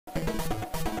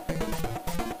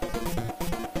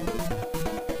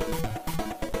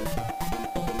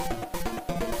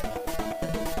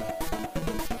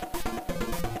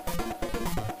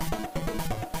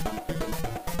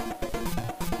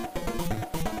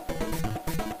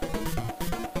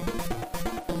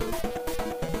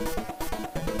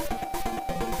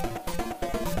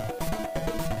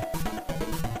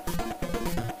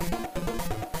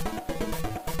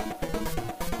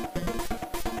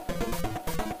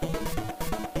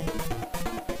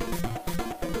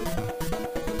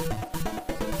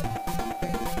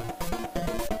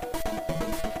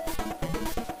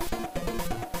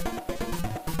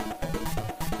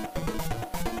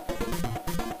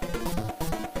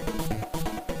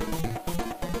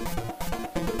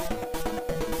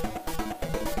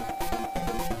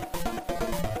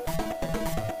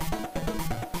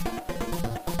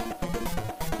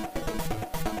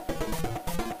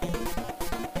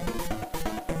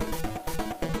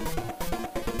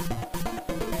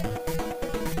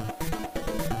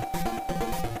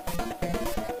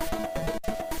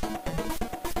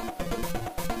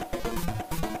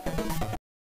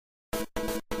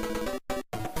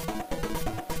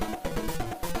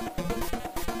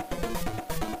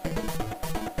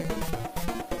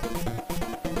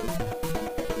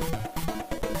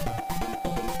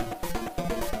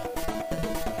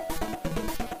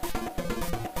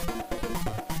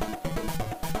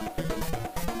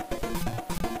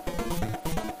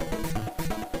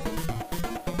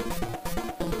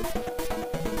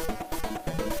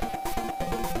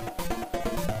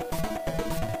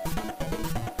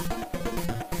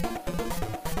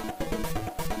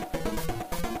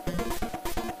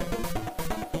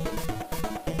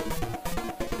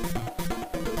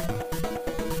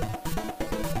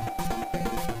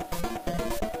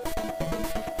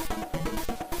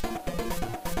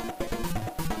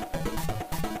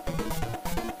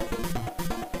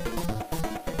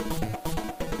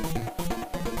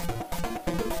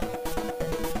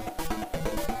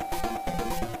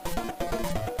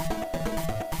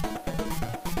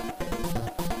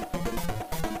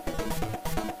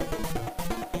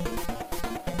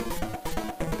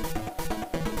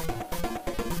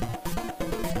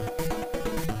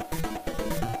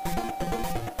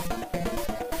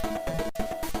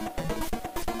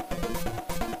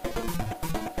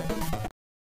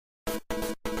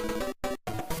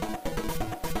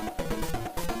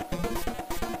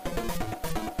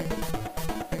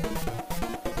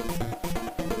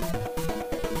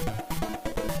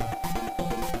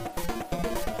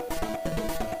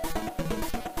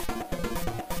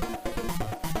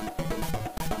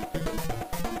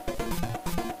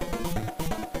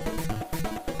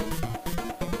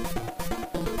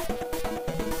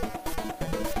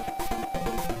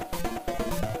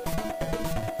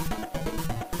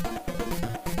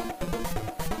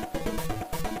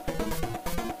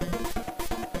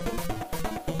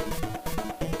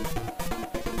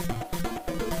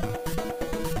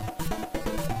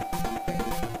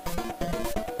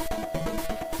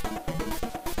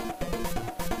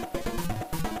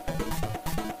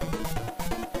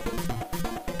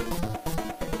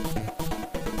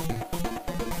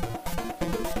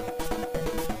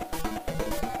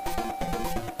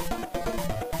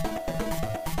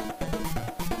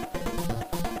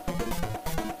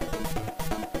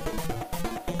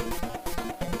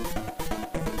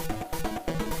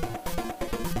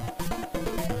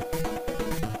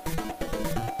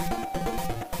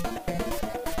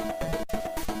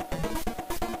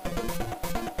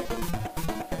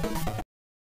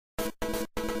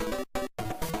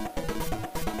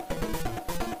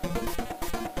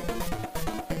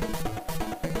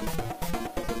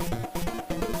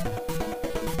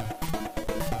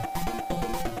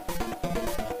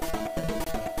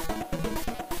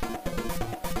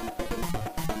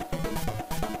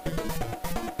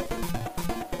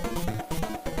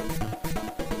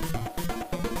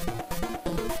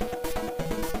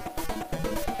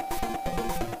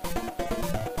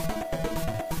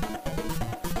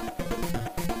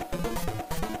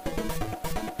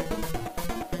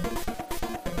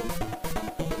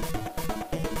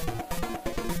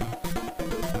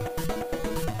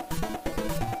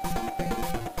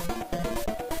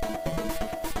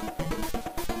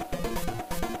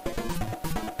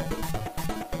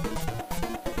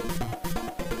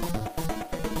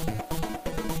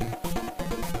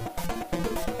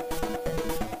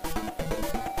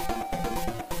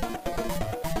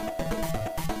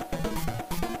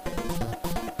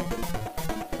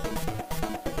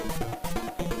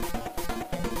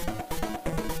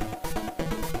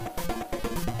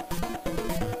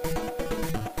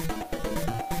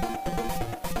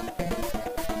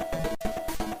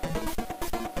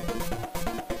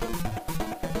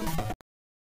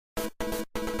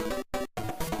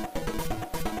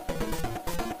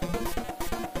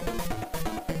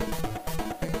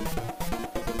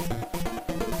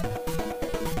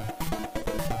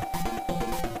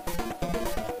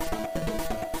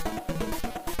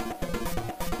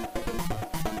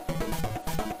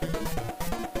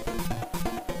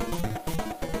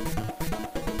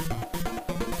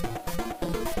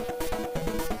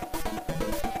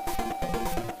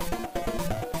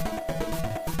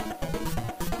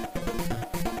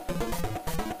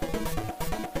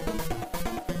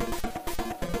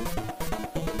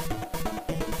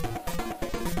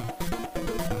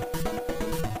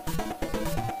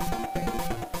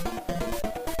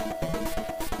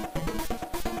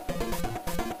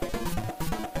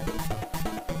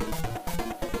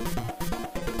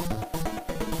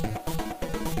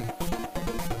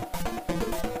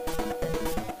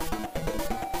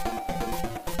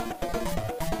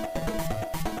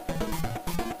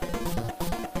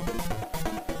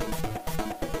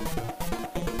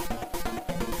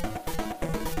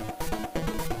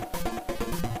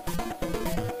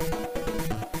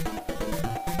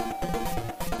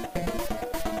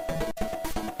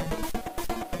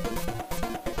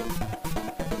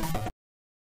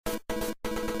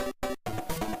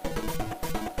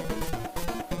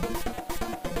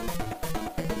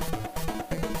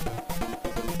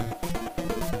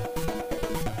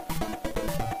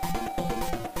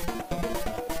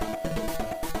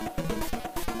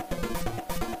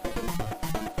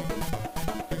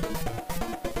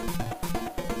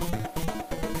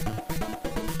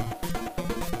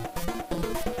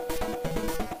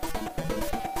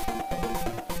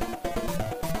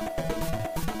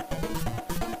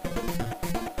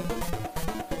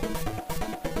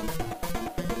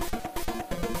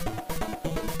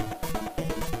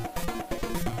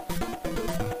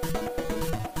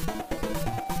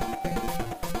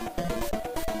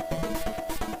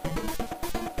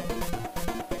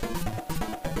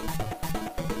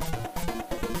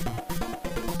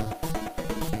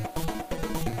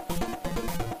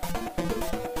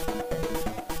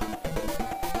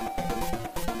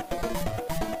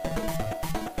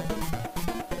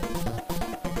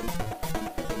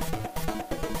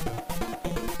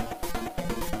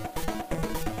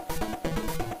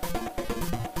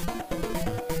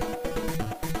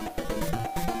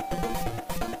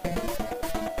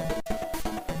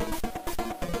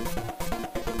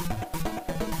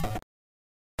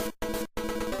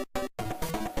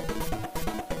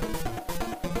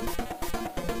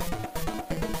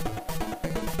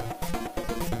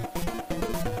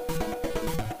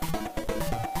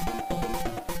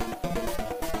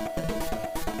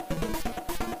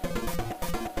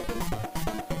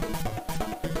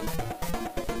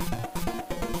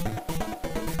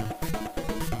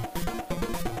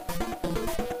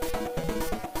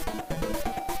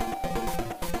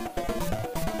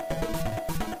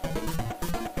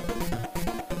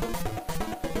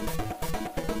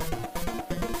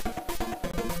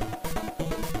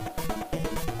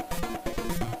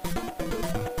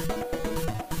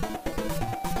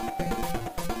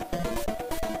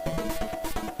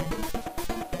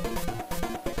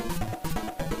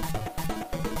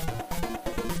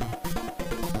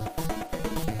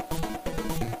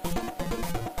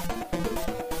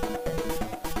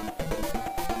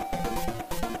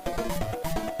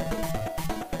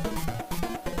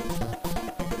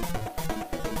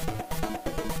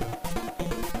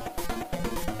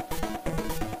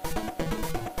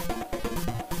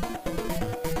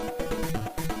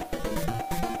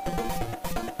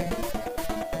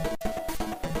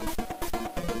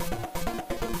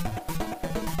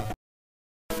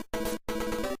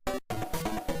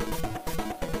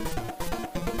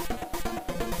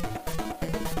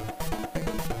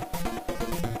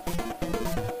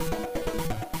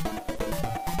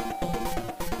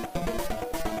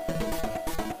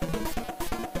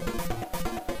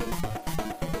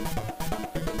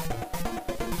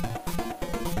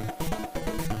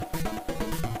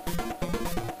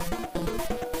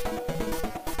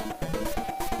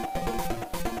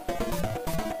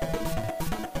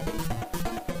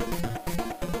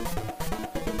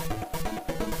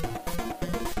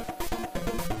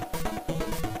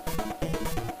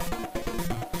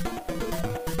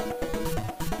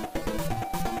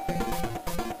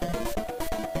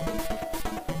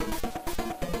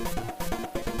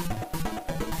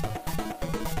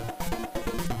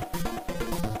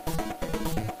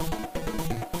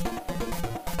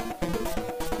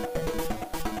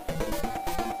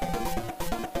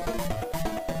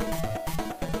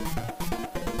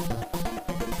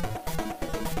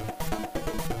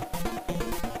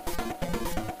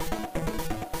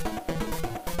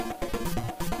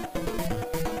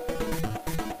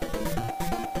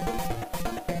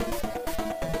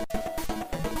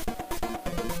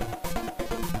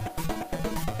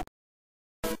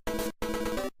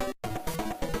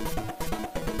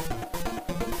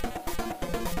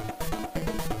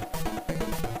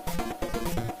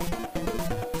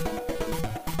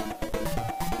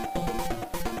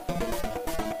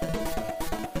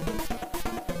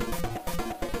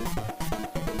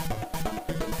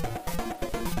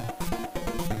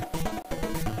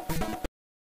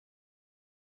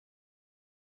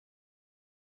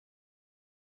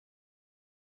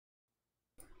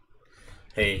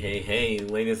Hey, hey, hey,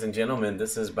 ladies and gentlemen,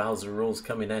 this is Bowser Rules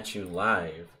coming at you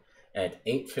live at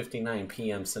 8:59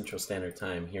 p.m. Central Standard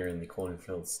Time here in the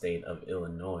cornfield state of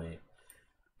Illinois.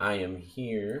 I am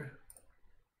here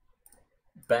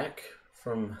back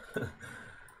from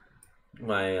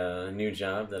my new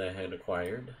job that I had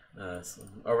acquired.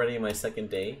 Already my second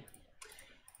day,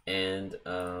 and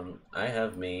I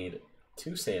have made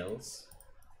two sales.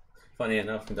 Funny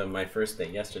enough, my first day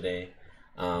yesterday,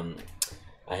 um,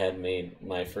 I had made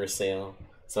my first sale.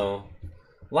 So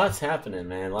lots happening,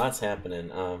 man. Lots happening.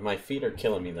 My feet are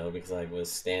killing me though because I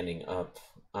was standing up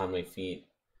on my feet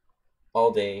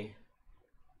all day.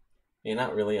 Yeah,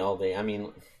 not really all day. I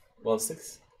mean, well,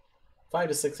 5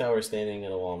 to 6 hours standing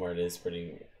at a Walmart is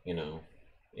pretty.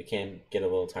 It can get a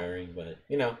little tiring, but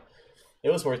it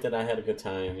was worth it. I had a good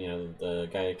time. The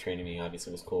guy training me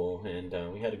obviously was cool, and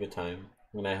we had a good time.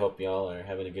 And I hope y'all are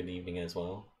having a good evening as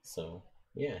well. So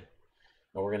yeah,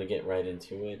 and we're gonna get right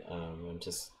into it. I'm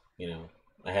just,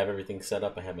 I have everything set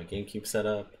up. I have my GameCube set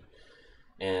up,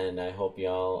 and I hope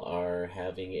y'all are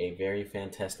having a very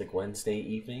fantastic Wednesday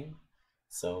evening.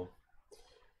 So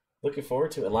looking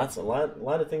forward to it. A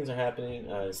lot of things are happening.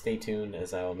 Stay tuned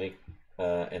as I will make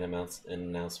an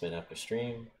announcement after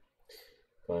stream.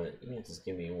 But yeah, just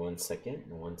give me 1 second.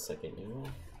 1 second,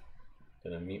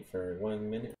 Gonna mute for 1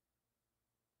 minute.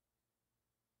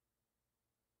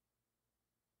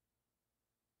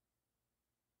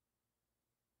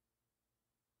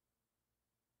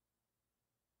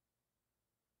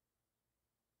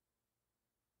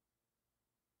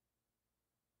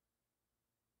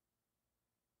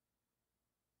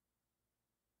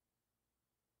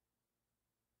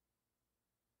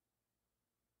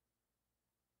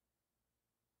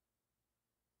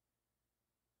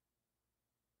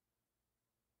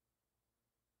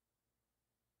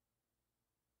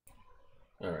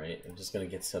 All right, I'm just gonna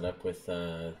get set up with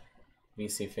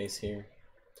VC face here.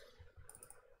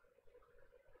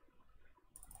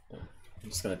 I'm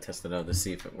just gonna test it out to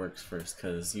see if it works first,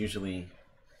 because usually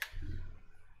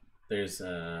there's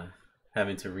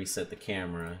having to reset the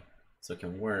camera so it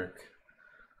can work.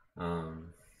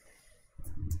 Man,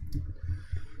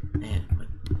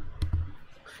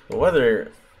 the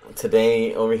weather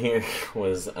today over here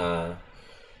was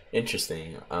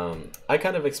interesting. I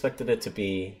kind of expected it to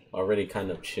be already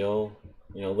kind of chill,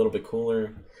 a little bit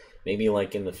cooler, maybe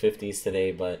like in the 50s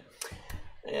today, but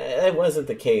it wasn't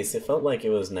the case. It felt like it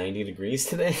was 90 degrees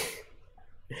today.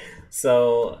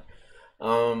 So,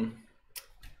 um,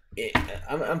 it,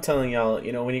 I'm telling y'all,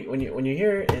 when you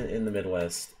hear in the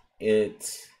Midwest,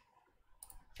 it's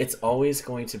always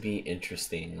going to be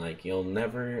interesting. Like you'll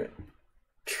never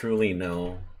truly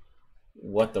know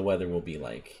what the weather will be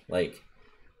like. Like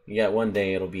you got one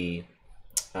day it'll be,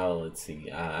 oh, let's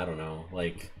see, I don't know,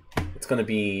 like it's gonna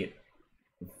be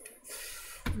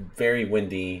very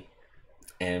windy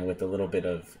and with a little bit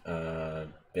of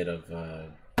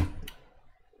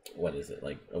what is it,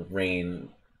 like a rain,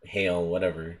 hail,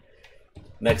 whatever.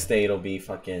 Next day it'll be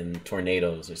fucking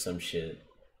tornadoes or some shit,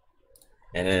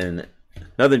 and then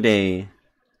another day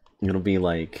it'll be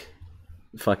like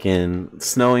fucking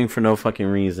snowing for no fucking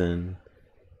reason,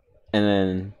 and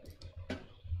then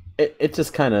it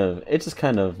just kind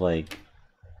of like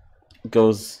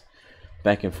goes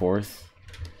back and forth,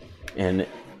 and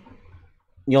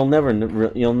you'll never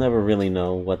really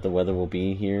know what the weather will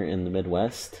be here in the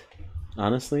Midwest,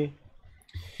 honestly.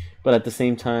 But at the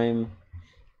same time,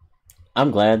 I'm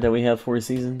glad that we have 4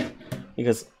 seasons,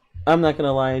 because I'm not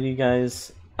gonna lie to you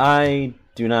guys, I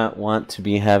do not want to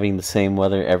be having the same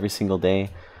weather every single day.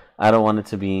 I don't want it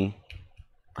to be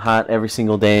hot every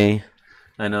single day.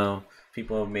 I know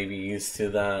people may be used to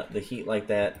the heat like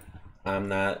that. I'm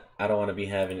not. I don't want to be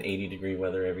having 80-degree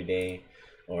weather every day,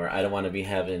 or I don't want to be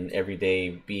having every day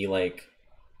be like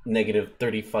negative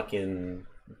 30 fucking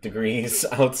degrees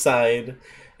outside,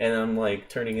 and I'm like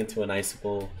turning into an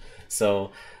icicle.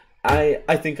 So I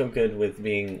think I'm good with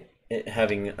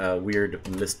having a weird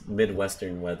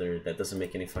midwestern weather that doesn't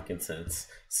make any fucking sense.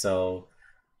 So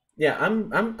yeah,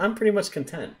 I'm pretty much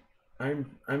content.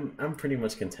 I'm pretty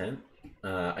much content.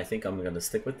 I think I'm gonna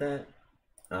stick with that.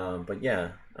 But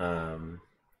yeah,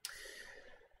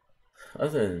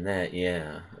 other than that,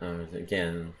 yeah.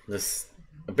 Again, just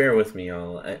bear with me,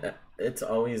 y'all. It's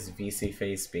always VC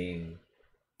face being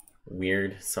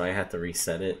weird, so I had to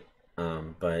reset it.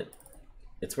 But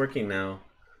it's working now,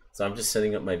 so I'm just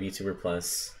setting up my VTuber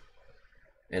Plus,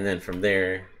 and then from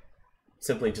there,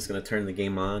 simply just gonna turn the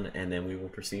game on, and then we will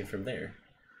proceed from there.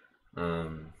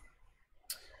 Um,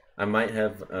 I might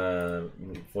have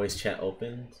voice chat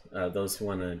open. Those who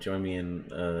want to join me in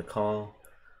the call,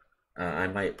 I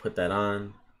might put that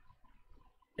on,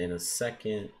 in a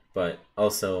second, but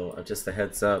also just a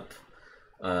heads up,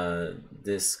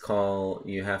 this call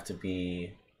you have to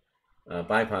be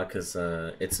BIPOC because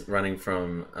it's running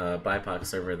from a BIPOC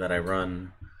server that I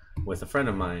run with a friend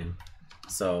of mine.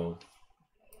 So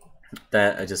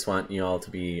that I just want you all to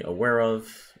be aware of.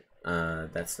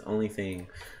 That's the only thing.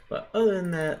 But other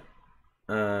than that,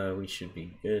 we should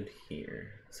be good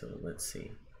here. So let's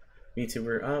see.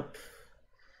 VTuber up.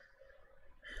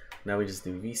 Now we just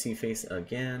do VC face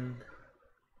again.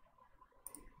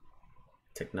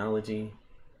 Technology.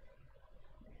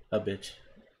 A bitch.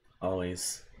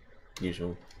 Always.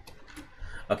 Usual.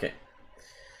 Okay.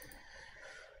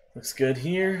 Looks good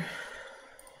here.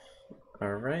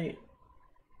 Alright.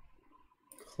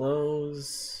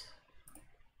 Close.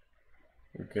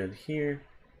 We're good here.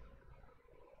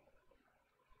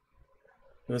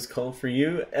 It was cold for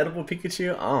you, Edible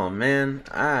Pikachu? Oh man,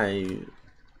 I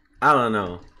don't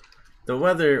know. The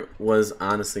weather was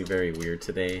honestly very weird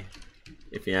today,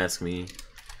 if you ask me.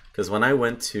 Because when I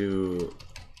went to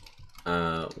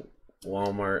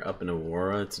Walmart up in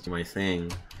Aurora to do my thing,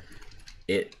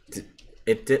 it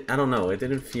did, I don't know, it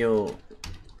didn't feel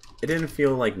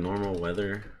like normal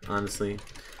weather, honestly.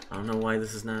 I don't know why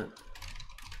this is not.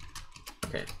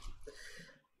 Okay.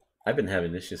 I've been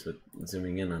having issues with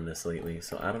zooming in on this lately,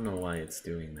 so I don't know why it's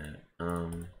doing that. Oh,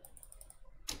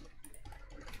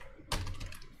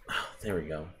 there we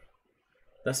go.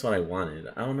 That's what I wanted.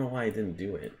 I don't know why I didn't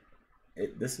do it.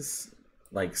 This is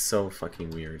like so fucking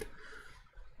weird.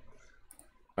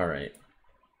 Alright.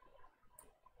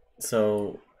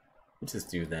 So, just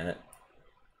do that.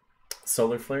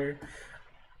 Solar flare?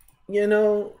 You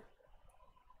know,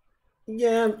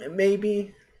 yeah,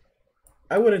 maybe.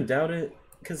 I wouldn't doubt it.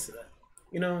 Because,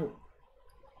 you know,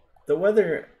 the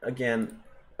weather, again,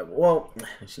 well,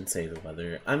 I shouldn't say the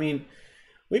weather. I mean,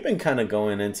 we've been kind of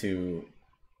going into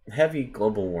heavy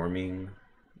global warming,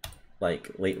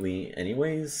 like, lately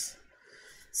anyways.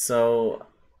 So,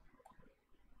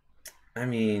 I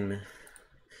mean,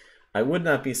 I would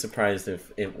not be surprised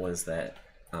if it was that,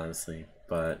 honestly.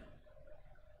 But,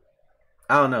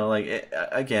 I don't know, like,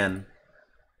 again,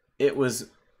 it was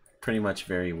pretty much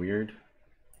very weird.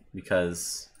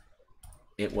 Because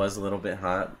it was a little bit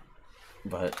hot,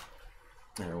 but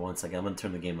there, one second, I'm gonna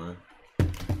turn the game on.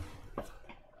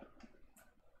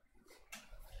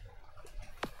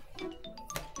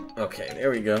 Okay,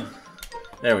 there we go.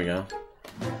 There we go.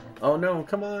 Oh no,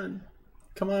 come on.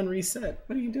 Come on, reset.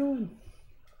 What are you doing?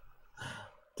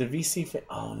 The VC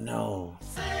oh no.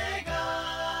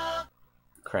 Sega!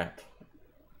 Crap.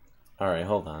 Alright,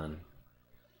 hold on.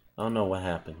 I don't know what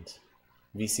happened.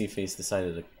 VC face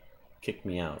decided to kick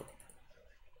me out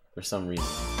for some reason.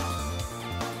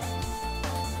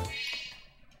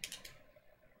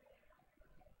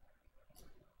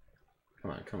 Come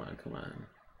on, come on, come on.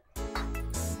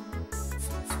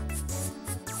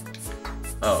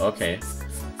 Oh, okay.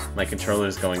 My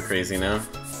controller's going crazy now.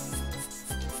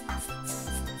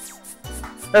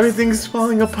 Everything's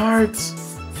falling apart!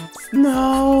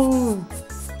 No!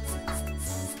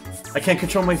 I can't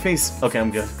control my face. Okay, I'm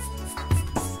good.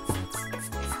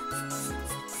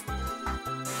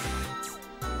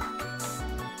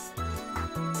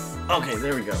 Okay,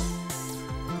 there we go.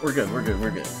 We're good, we're good,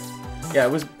 we're good. Yeah,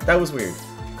 that was weird.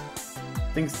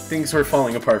 Things were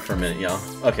falling apart for a minute, y'all.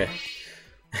 Okay.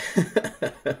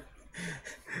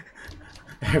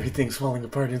 Everything's falling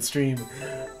apart in stream.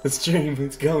 The stream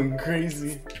is going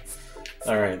crazy.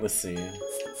 Alright, let's see.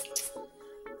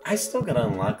 I still gotta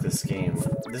unlock this game.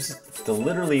 This is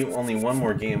literally only one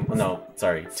more game. No,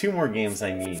 sorry, 2 more games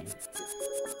I need.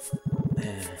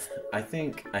 I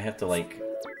think I have to, like,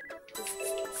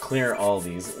 clear all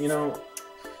these. You know,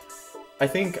 I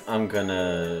think I'm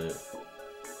gonna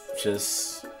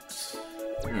just...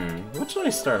 what should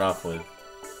I start off with?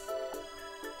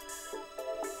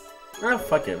 Ah,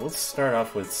 fuck it. Let's start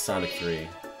off with Sonic 3.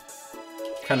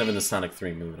 Kind of in the Sonic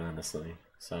 3 mood, honestly.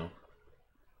 So,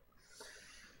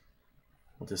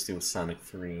 we'll just do Sonic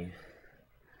 3.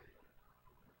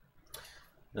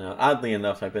 Now, oddly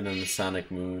enough, I've been in the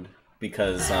Sonic mood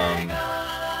because,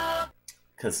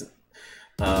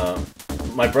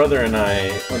 my brother and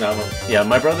I,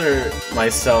 my brother,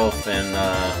 myself, and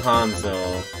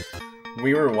Hanzo,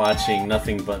 we were watching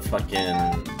nothing but fucking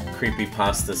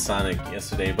creepypasta Sonic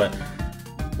yesterday, but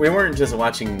we weren't just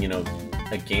watching, you know,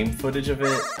 a game footage of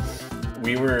it.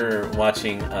 We were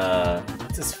watching,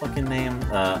 what's his fucking name?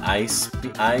 I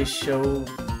Show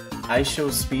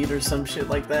Speed or some shit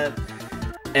like that.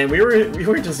 And we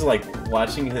were just like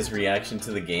watching his reaction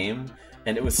to the game,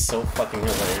 and it was so fucking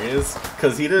hilarious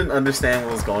because he didn't understand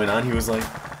what was going on. He was like,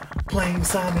 playing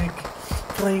Sonic,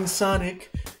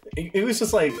 he was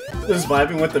just like, just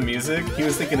vibing with the music. He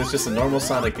was thinking it's just a normal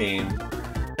Sonic game.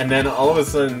 And then all of a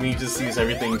sudden he just sees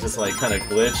everything just like kind of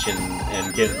glitch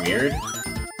and get weird.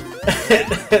 And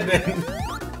then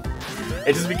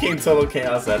it just became total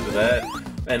chaos after that.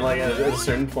 And like at a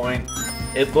certain point,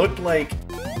 it looked like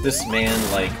this man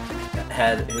like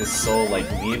had his soul like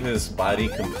leave his body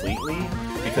completely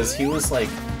because he was like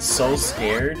so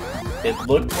scared. It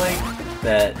looked like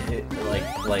that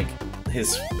like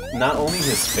his not only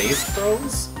his face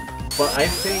froze, but I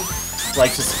think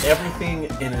like just everything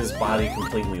in his body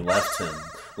completely left him.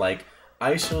 Like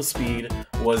ISO Speed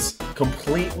was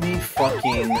completely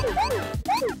fucking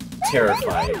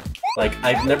terrified. Like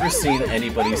I've never seen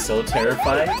anybody so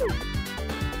terrified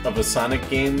of a Sonic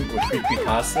game with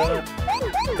creepypasta.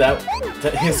 That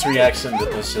his reaction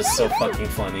was just so fucking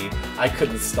funny. I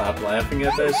couldn't stop laughing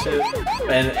at that shit,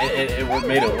 and it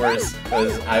made it worse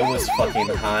because I was fucking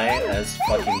high as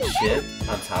fucking shit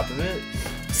on top of it.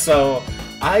 So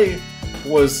I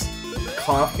was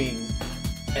coughing,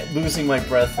 losing my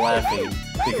breath, laughing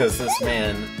because this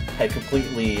man had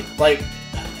completely like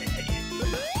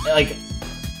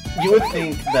you would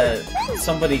think that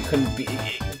somebody couldn't be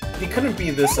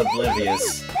this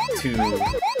oblivious to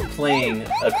playing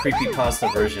a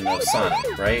creepypasta version of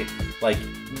Sonic, right? Like,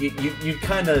 you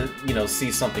kind of, you know,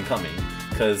 see something coming.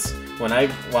 Because when I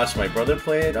watched my brother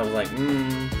play it, I was like,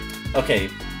 okay,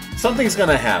 something's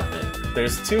gonna happen.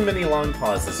 There's too many long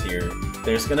pauses here.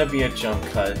 There's gonna be a jump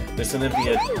cut. There's gonna be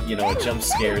a, you know, a jump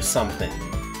scare, something.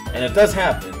 And it does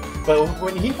happen. But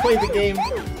when he played the game,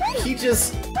 he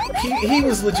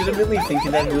was legitimately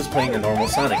thinking that he was playing a normal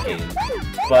Sonic game.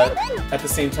 But at the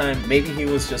same time, maybe he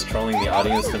was just trolling the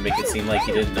audience to make it seem like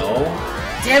he didn't know.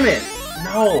 Damn it!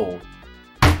 No!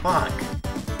 Fuck.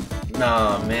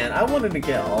 Nah, man, I wanted to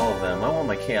get all of them. I want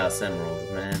my Chaos Emeralds,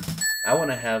 man. I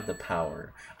want to have the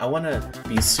power. I want to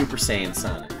be Super Saiyan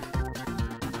Sonic.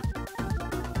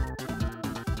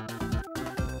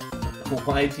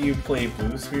 Why do you play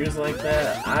Blue Spheres like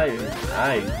that?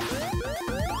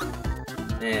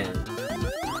 Man.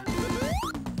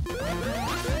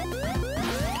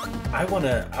 I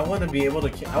wanna be able to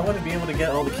get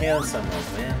all the Chaos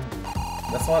Emeralds, man.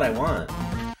 That's what I want.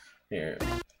 Here.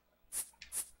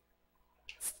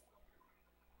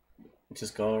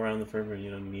 Just go around the perimeter, you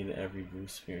don't need every Blue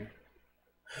Sphere.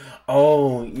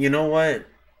 Oh, you know what?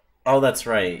 Oh, that's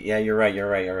right. Yeah, you're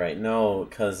right. No,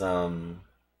 cause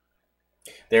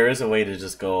there is a way to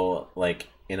just go like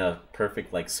in a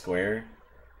perfect like square,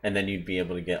 and then you'd be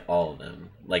able to get all of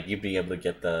them. Like you'd be able to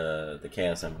get the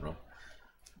Chaos Emerald.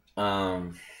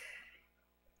 You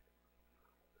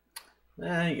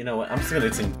know what? I'm just gonna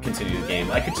continue the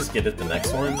game. I could just get it the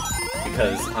next one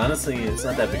because honestly, it's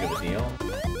not that big of a deal.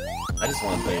 I just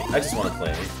want to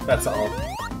play. That's all.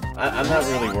 I'm not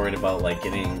really worried about like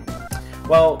getting.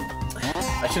 Well,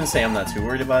 I shouldn't say I'm not too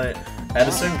worried about it. At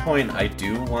a certain point, I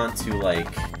do want to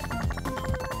like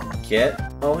get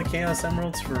all the Chaos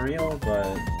Emeralds for real,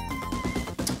 but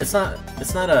it's not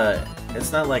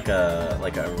like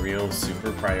a real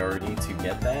super priority to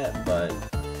get that. But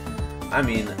I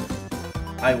mean,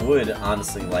 I would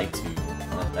honestly like to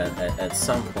at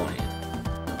some point.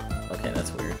 Okay,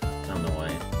 that's weird. I don't know why.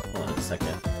 Hold on a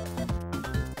second. I'm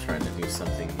trying to do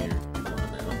something here. Hold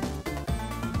on now.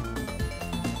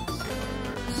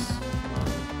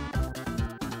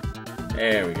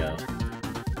 There we go.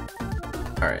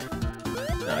 Alright.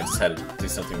 No, I just had to do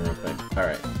something real quick.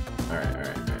 Alright.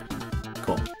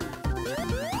 Cool.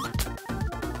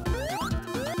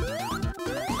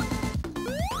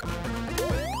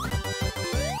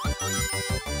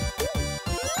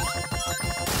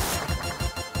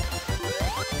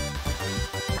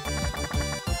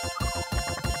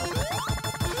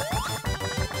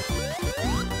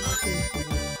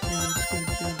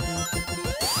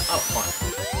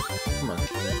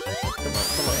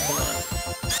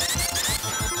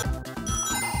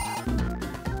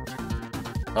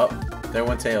 Oh, there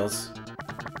went Tails.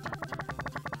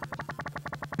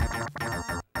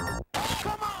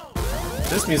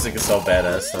 This music is so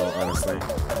badass, though, honestly.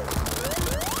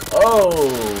 Oh,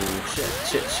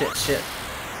 shit.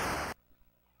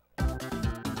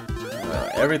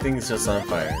 Everything's just on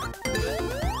fire.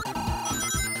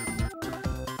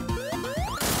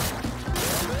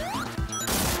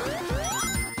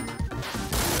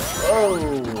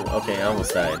 Oh, okay, I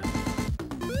almost died.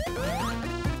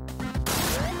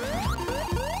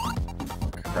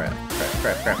 Crap.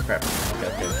 Okay.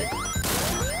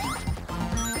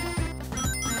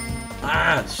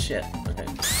 Ah, shit. Okay.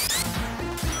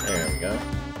 There we go.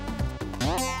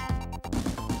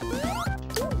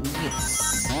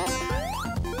 Yes.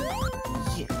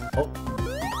 Yeah. Oh.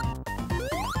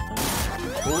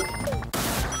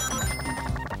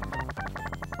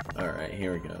 Alright,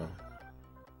 here we go.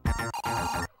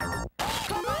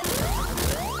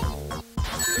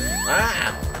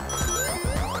 Ah!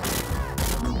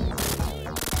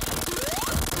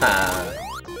 Ha!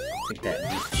 Take that,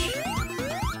 bitch.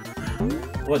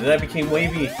 What, did I become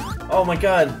wavy? Oh my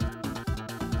god!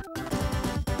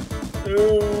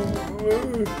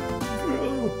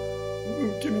 I'm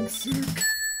getting sick.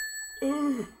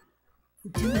 I'm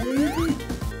too wavy.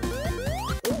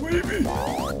 I'm wavy.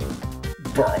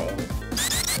 Bro.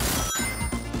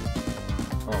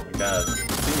 Oh my god.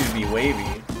 Continue to be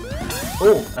wavy.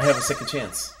 Oh, I have a second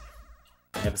chance.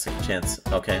 I have a second chance.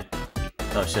 Okay.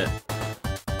 Oh shit.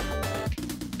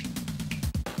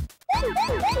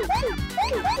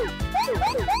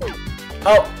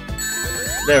 Oh!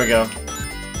 There we go.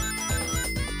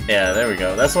 Yeah, there we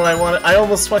go. That's what I wanted. I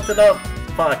almost fucked it up.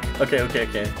 Fuck. Okay, okay,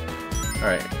 okay.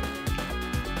 Alright.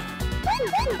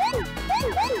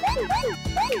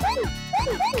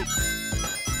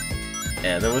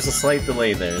 Yeah, there was a slight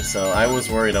delay there, so I was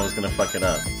worried I was gonna fuck it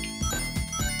up.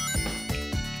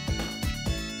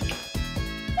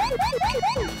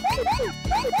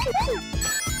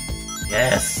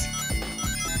 Yes!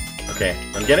 Okay,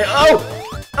 I'm getting- Oh!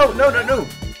 Oh, no, no, no!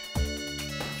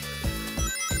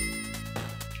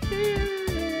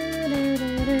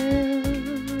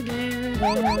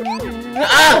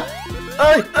 Ah!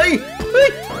 Ay! Ay! Ay!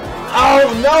 Oh,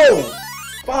 no!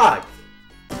 Fuck!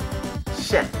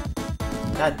 Shit.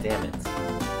 God damn it.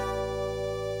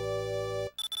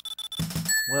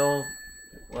 Well,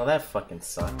 that fucking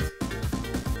sucked.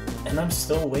 And I'm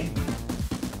still wavy.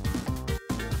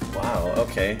 Wow,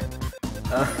 okay.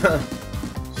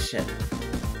 Shit.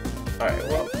 Alright,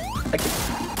 well, I can...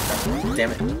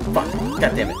 Damn it. Fuck.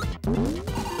 God damn it.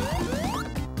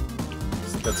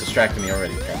 That's distracting me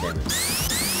already. God damn it.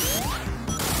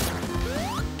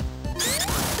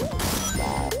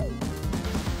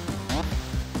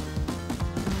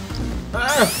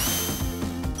 Ah!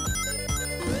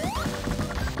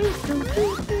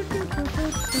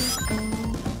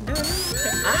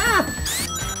 Ah!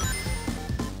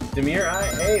 Demir,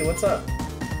 hey, what's up?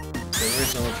 The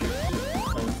original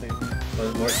but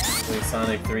more specifically,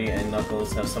 Sonic 3 and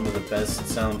Knuckles have some of the best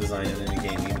sound design in any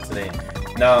game even today.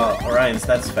 No, Orions,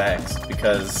 that's facts,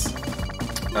 because,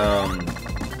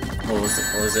 what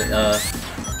was it,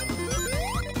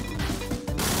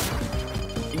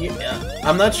 yeah,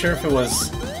 I'm not sure if it was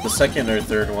the second or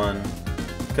third one,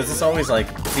 because it's always like,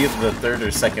 it's either the third or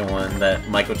second one that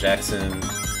Michael Jackson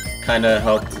kinda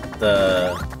helped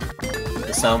the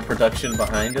sound production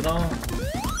behind it all.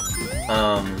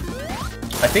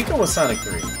 I think it was Sonic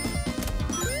 3.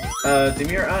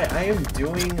 Demir, I am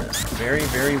doing very,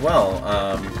 very well.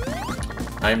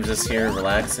 I'm just here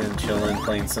relaxing, chilling,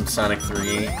 playing some Sonic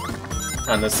 3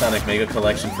 on the Sonic Mega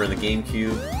Collection for the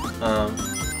GameCube.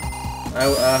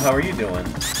 How are you doing?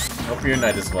 Hope your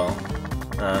night is well.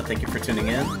 Thank you for tuning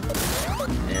in.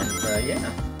 And, yeah.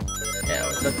 Yeah,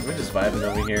 we're just vibing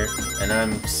over here. And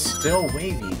I'm still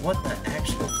wavy. What the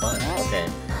actual fuck? Okay.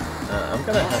 I'm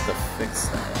gonna have to fix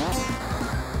that.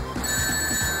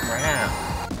 Crap.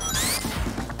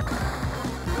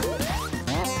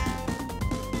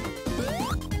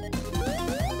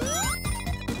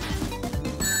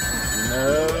 No.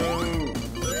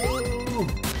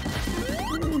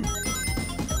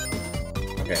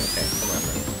 Okay, come on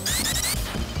then.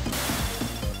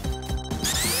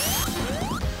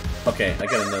 Okay, I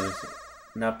got another.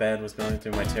 Not bad was going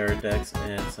through my terror decks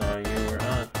and saw you were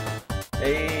on.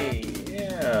 Hey,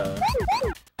 yeah.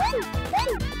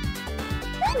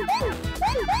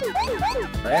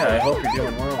 Yeah, I hope you're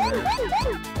doing well, man.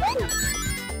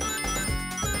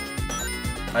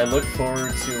 I look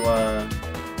forward to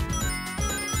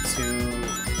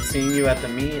seeing you at the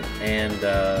meet and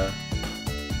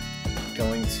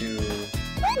going to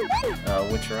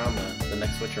Witcherama, the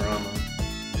next Witcherama.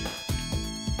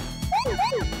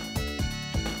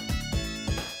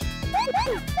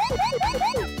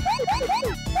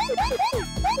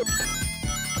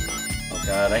 Oh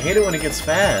god, I hate it when it gets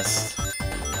fast.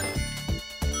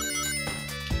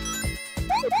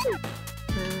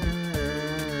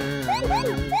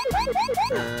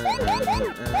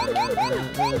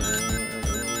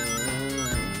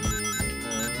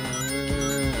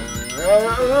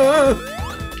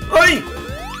 Oi!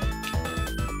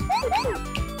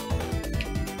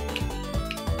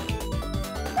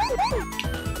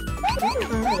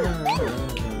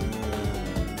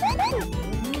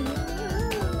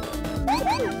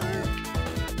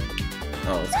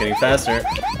 Oh, it's getting faster.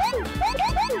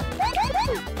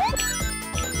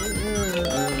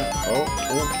 Oh.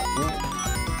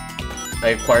 I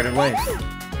acquired a life.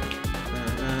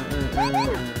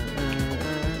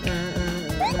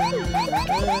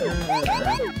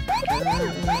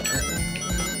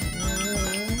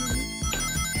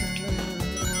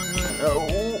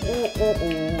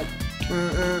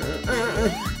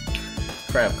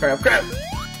 Crap, crap, crap!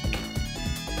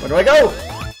 Where do I go?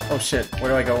 Oh shit,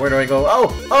 where do I go? Where do I go? Oh!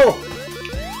 Oh!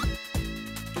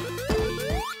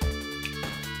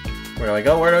 Where do I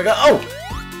go? Where do I go? Oh!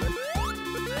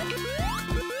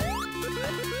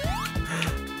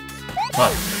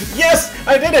 Fuck. Yes!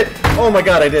 I did it! Oh my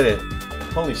god, I did it!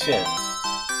 Holy shit.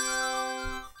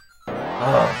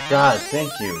 Oh god,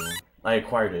 thank you. I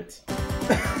acquired it.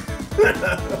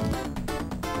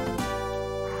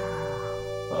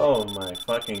 Oh my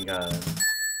fucking god.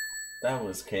 That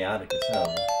was chaotic as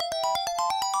hell.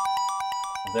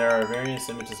 There are various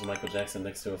images of Michael Jackson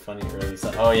next to a funny early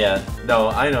song. Oh yeah, no,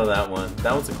 I know that one.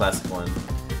 That was a classic one.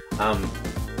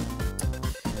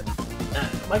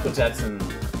 Michael Jackson,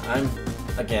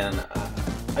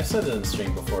 I've said it in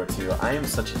stream before too, I am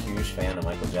such a huge fan of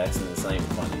Michael Jackson, it's not even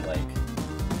funny, like...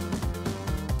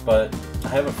 But I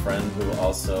have a friend who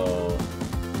also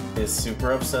is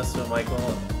super obsessed with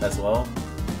Michael as well,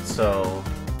 so...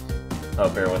 Oh,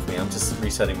 bear with me, I'm just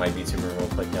resetting my VTuber real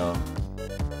quick, y'all.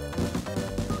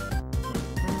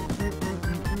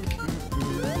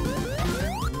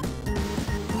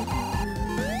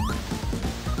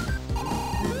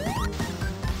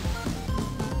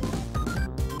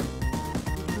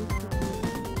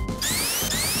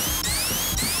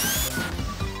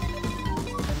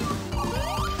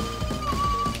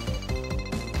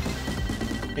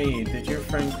 Hey, did your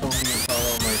friend call me and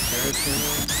follow my Terra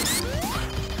channel?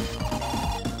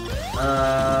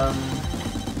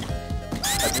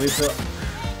 I believe so.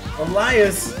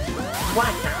 Elias!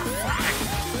 What the fuck?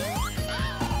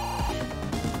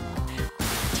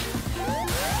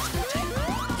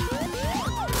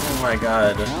 Oh my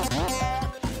god.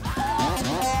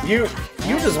 You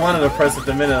just wanted to press it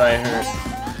the minute I heard.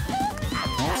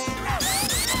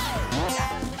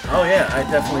 Oh yeah, I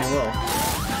definitely will.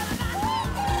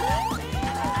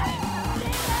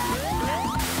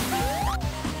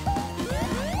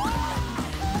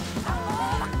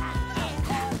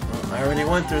 I already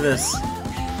went through this.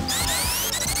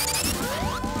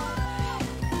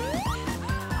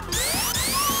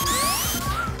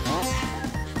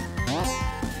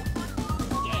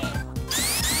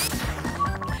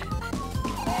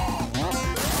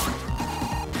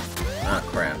 Ah,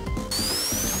 crap.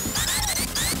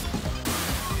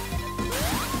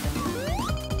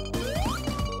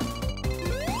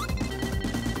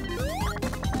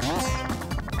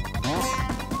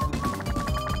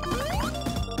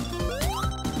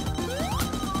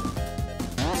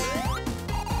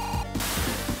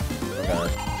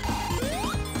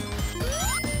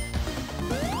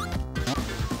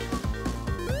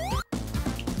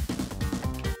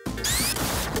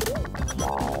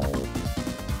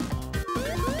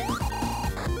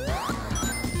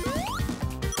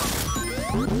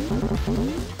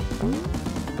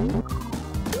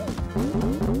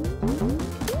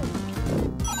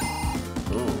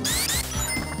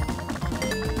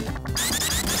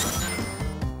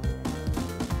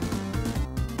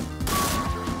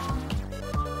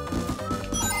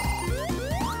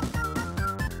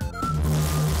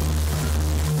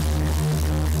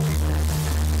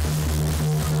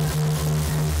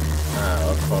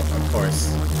 Of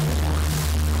course.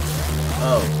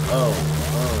 Oh. Oh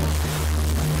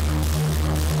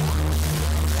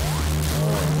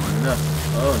no.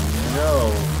 Oh no.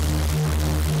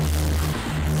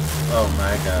 Oh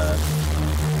my god.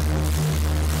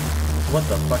 What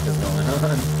the fuck is going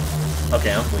on?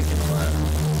 Okay, I'm blinking a lot.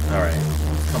 Alright.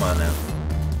 Come on now.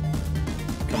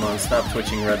 Come on, stop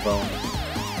twitching, Redbone.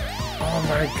 Oh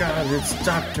my god, it's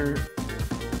Dr.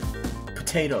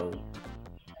 Potato.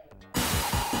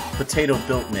 Potato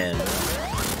Built Man.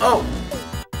 Oh!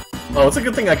 Oh, it's a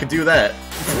good thing I could do that.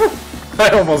 I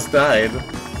almost died.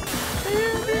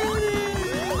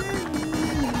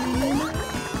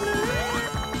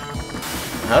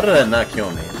 How did that not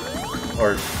kill me?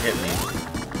 Or hit me,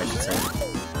 I should say.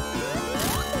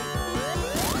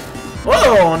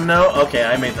 Whoa, no! Okay,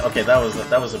 okay, that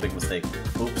was a big mistake.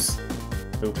 Oops.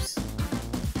 Oops.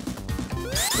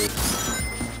 Oops.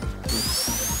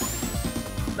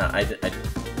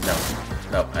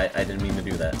 No, I didn't mean to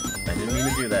do that. I didn't mean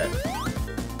to do that.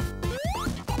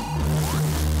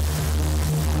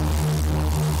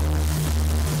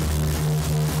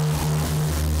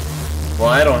 Well,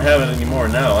 I don't have it anymore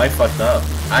now. I fucked up.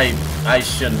 I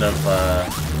shouldn't have,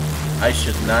 I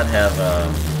should not have,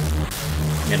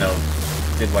 you know,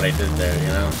 did what I did there,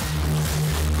 you know?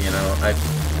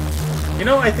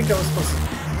 I think I was supposed to...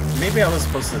 Maybe I was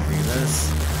supposed to do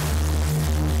this.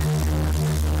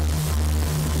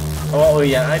 Oh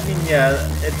yeah, I mean yeah,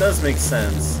 it does make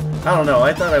sense. I don't know.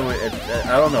 I thought I would.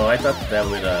 I don't know. I thought that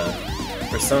would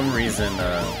for some reason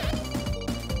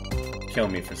kill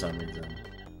me for some reason.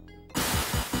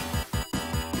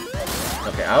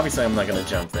 Okay, obviously I'm not gonna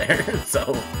jump there,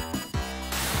 so.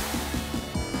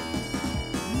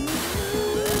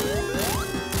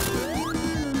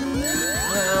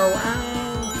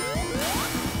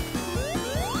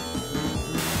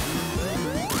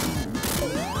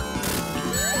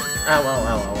 Ow, ow, ow,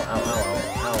 ow, ow, ow,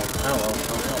 ow, ow, ow,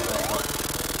 ow, ow, ow.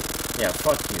 Yeah,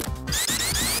 fuck you.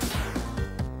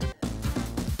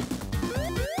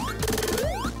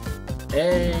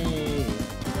 Hey!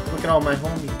 Look at all my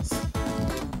homies.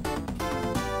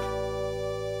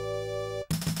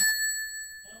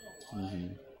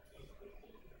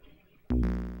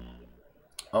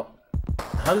 Oh.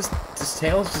 How does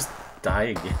Tails just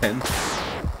die again?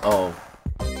 Oh.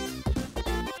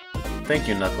 Thank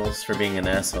you, Knuckles, for being an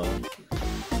asshole.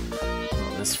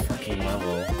 Oh, this fucking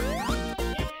level.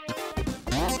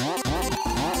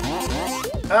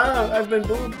 Ah, I've been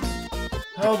booped!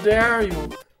 How dare you!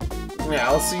 Yeah,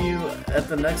 I'll see you at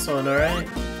the next one, alright?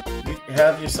 You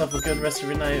have yourself a good rest of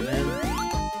your night,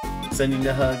 man. Sending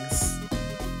you hugs.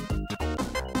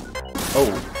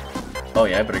 Oh. Oh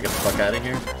yeah, I better get the fuck out of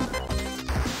here.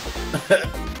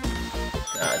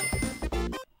 God.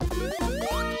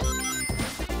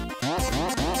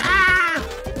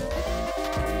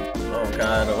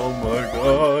 God, oh my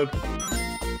god.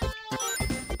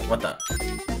 What the?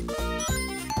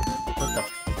 What the?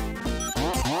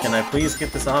 Can I please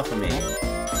get this off of me?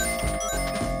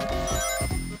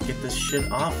 Get this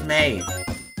shit off me!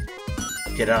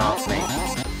 Get it off me.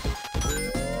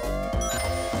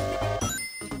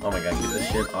 Oh my god, get this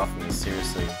shit off me,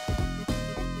 seriously.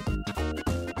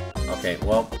 Okay,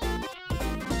 well.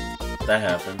 That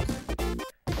happened.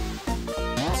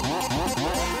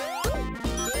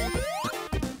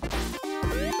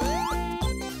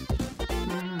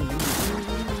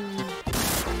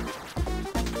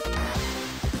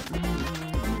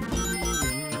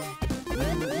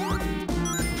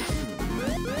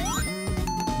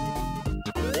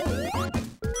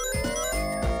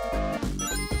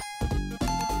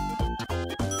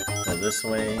 This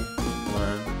way, come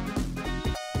on.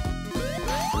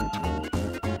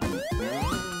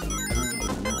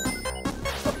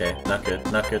 Okay, not good,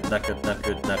 not good, not good, not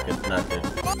good, not good, not good.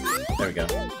 There we go.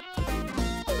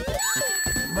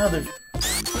 Mother...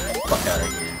 Fuck out of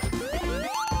here.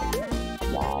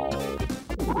 Oh.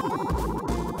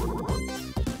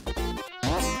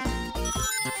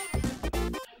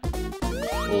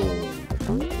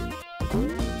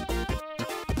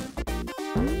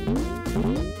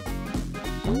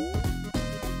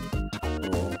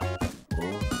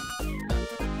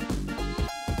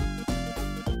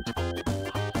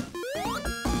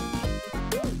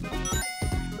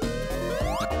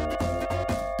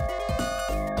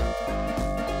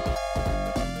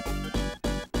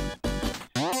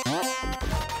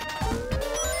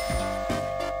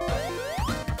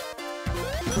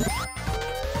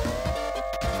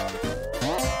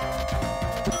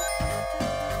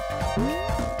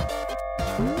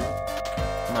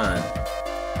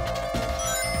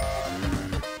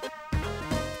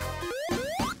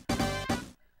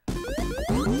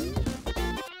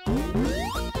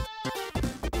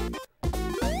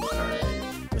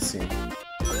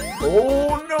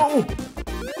 Oh no!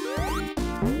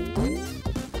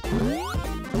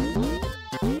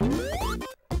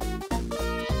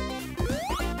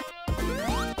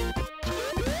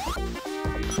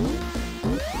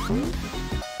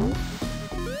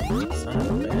 Son of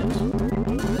a bitch.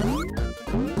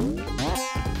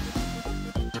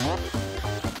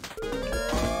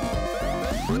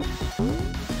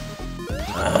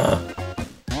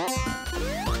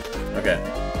 Okay.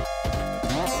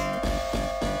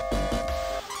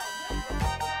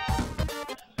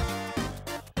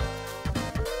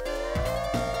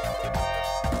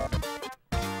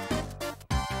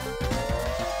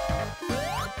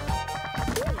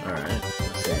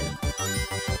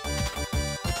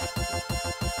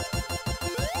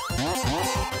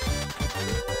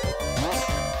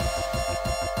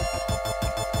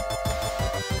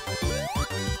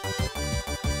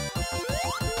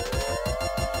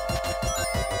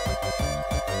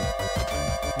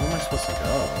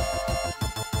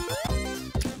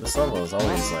 This level is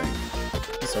always like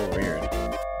so weird.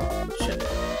 Shit.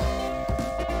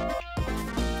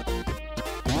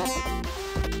 Am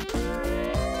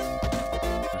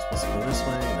I supposed to go this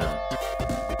way? No.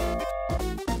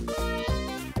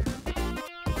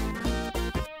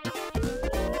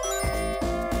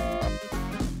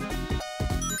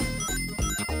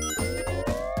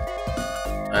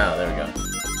 Ah, there we go.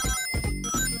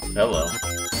 Hello.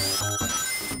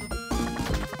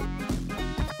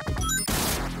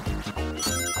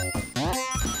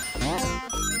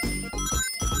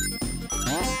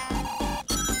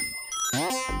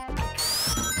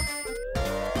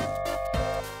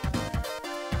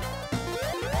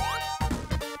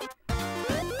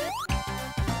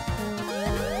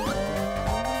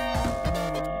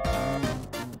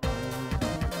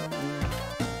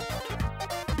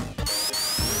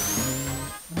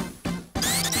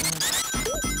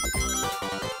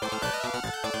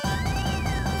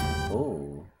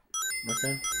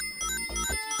 Okay.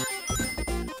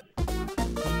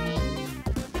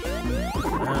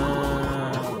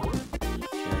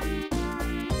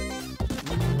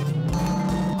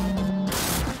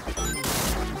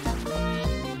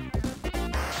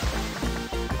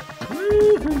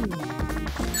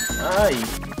 Aye.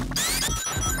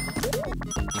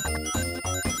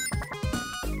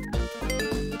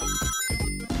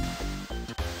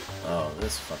 Oh,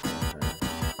 this fucking thing.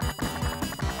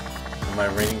 Am I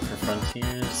waiting for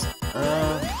Frontiers?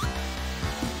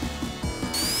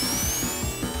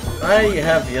 I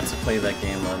have yet to play that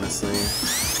game, honestly.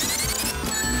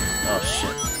 Oh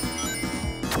shit.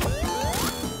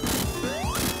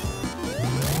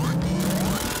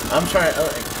 I'm trying,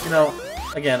 you know,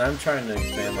 again, I'm trying to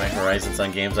expand my horizons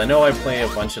on games. I know I play a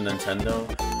bunch of Nintendo.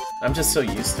 I'm just so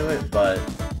used to it, but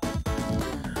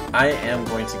I am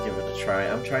going to give it a try.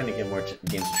 I'm trying to get more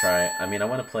games to try. I mean, I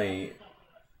want to play...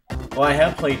 Well, I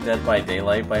have played Dead by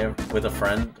Daylight with a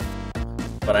friend,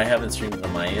 but I haven't streamed it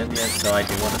on my end yet, so I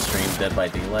do want to stream Dead by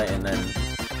Daylight, and then,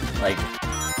 like,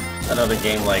 another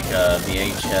game like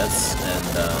VHS, and,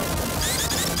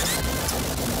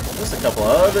 just a couple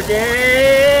other games!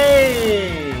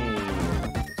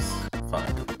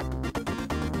 Fine.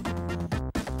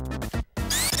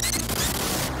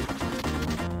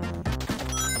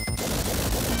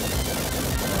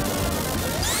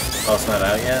 Oh, it's not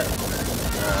out yet?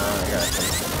 I got it.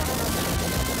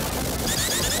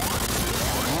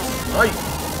 Aye!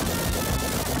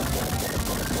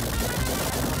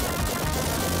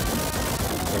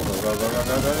 Go, go, go, go, go,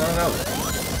 go, go, go, go!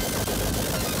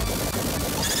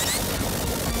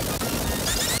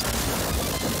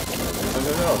 Go, go,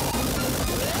 go, go!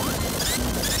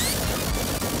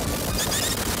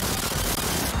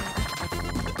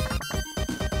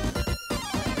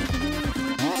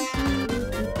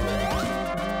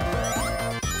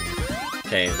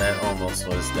 Okay, that almost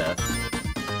was death.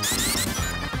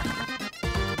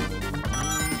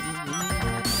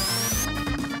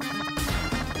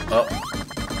 Oh.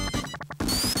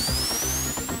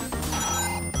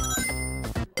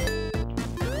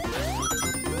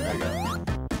 There we go.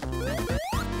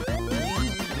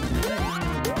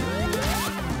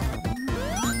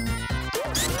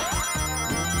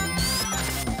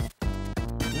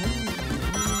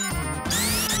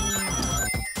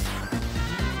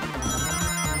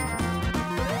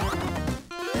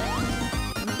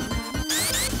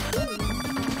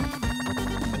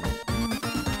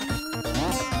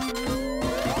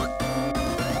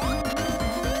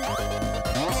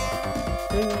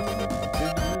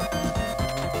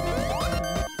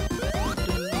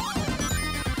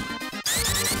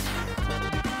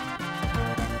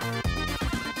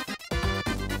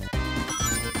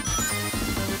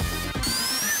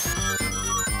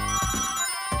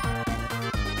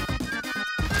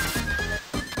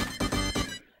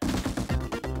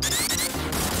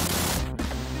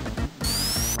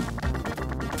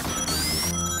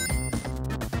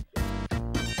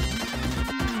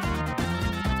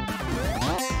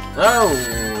 Oh!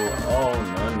 Oh,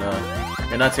 no, no.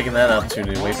 You're not taking that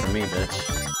opportunity away from me, bitch.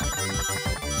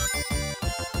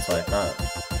 That's what I thought.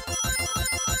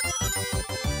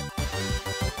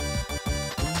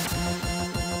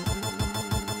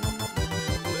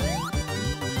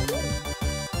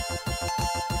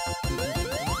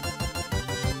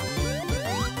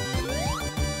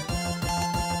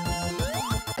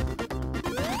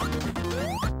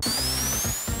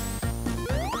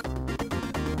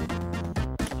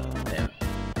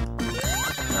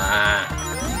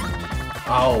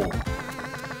 Oh!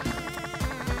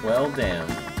 Well, damn.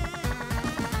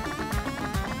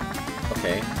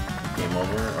 Okay. Game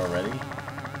over already?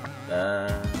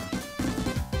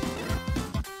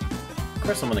 Of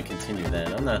course I'm gonna continue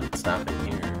then. I'm not stopping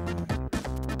here.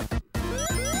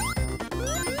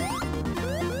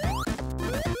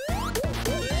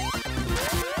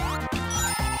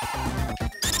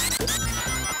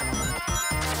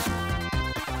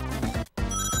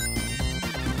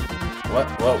 What?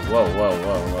 Whoa, whoa, whoa,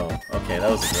 whoa, whoa. Okay, that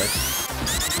was a glitch.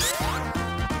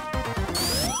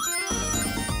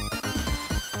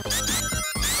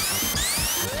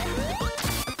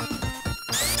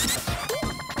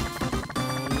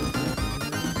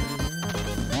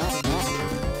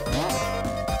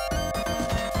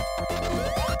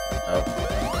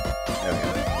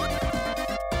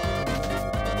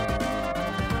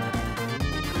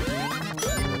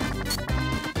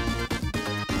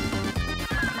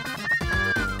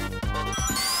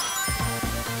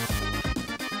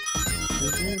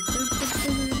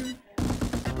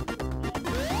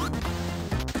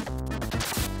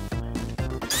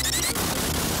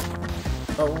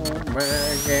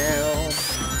 my god.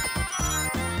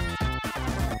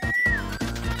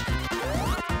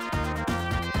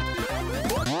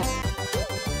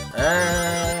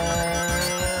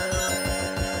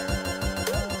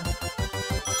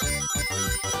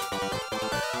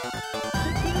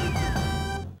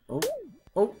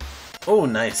 Oh,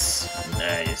 nice.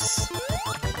 Nice.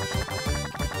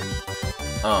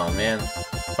 Oh, man.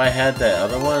 If I had that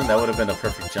other one, that would have been a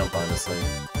perfect jump, honestly.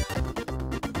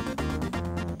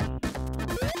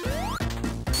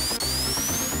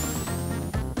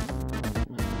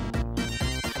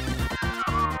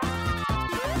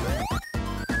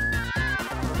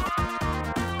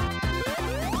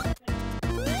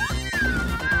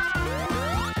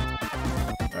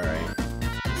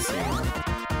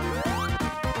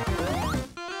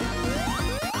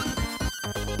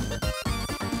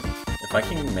 If I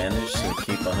can manage to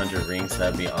keep 100 rings,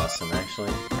 that'd be awesome,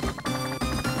 actually.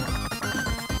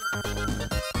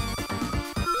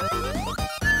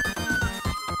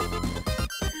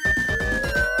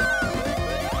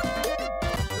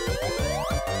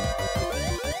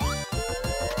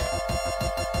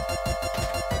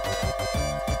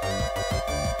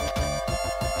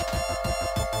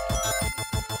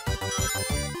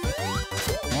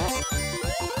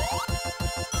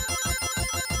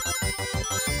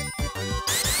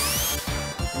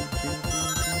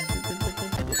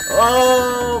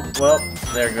 Oh, well,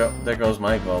 there goes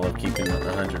my goal of keeping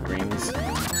 100 rings.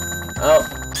 Oh,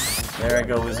 there I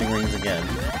go losing rings again.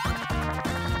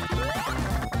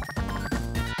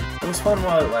 It was fun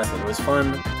while it lasted. It was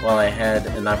fun while I had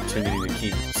an opportunity to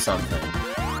keep something.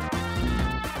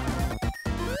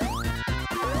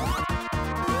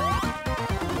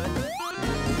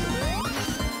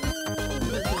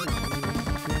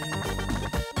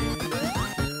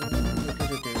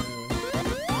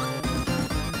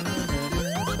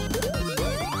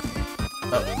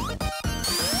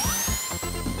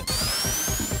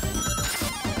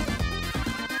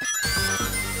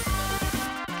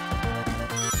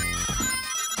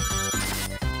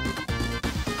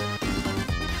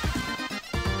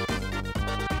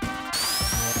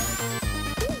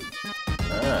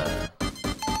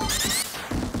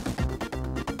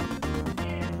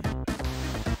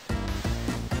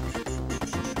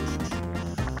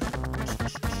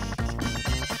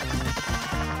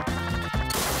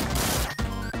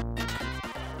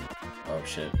 Oh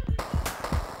shit.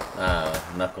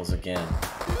 Knuckles again.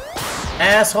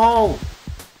 Asshole!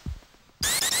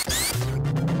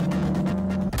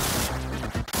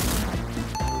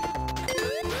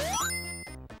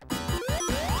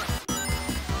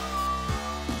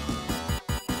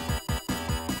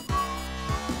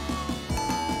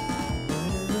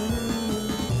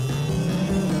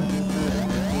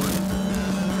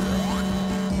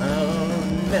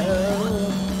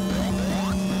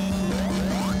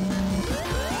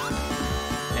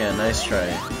 Yeah, nice try.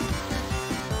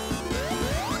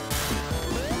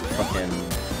 Fucking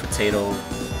potato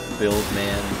build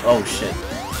man. Oh shit.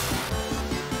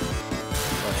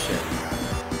 Oh shit.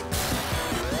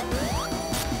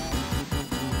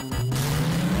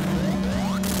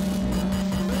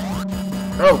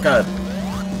 Oh god.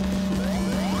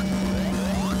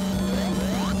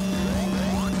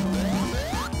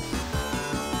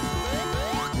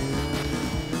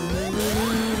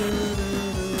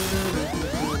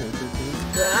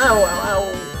 Ow, ow,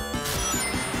 ow.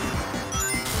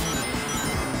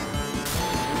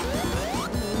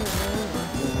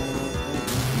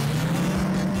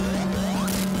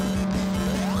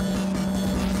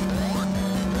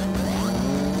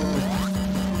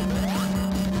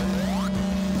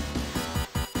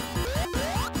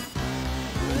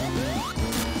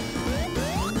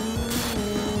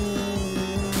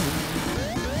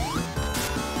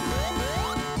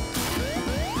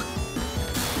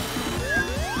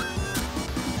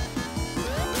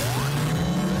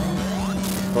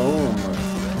 Boom.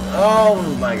 Oh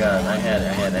my god, I had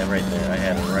it right there. I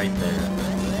had it right there.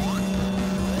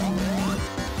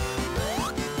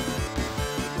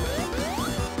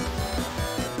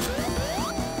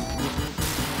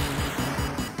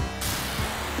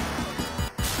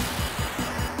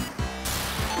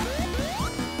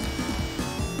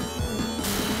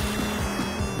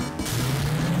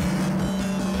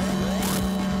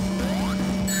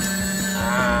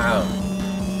 Ow.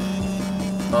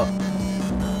 Oh.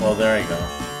 Well, there I go.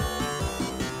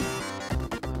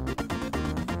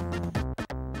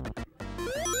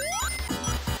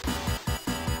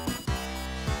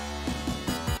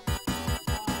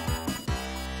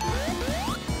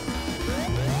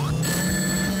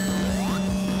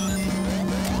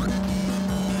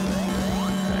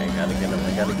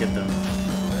 I gotta get them.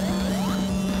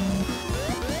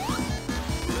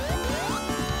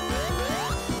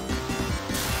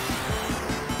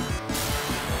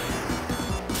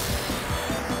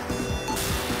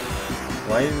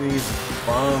 Why do these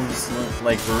bombs look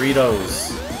like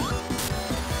burritos?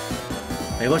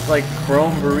 They look like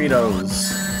chrome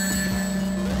burritos.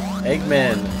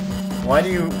 Eggman, why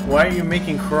are you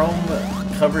making chrome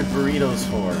covered burritos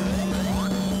for?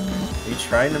 Are you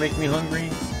trying to make me hungry?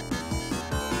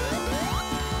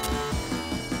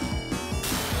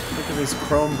 Look at these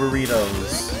chrome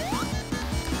burritos.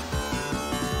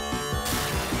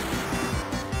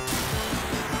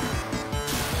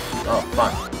 Oh,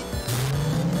 fuck.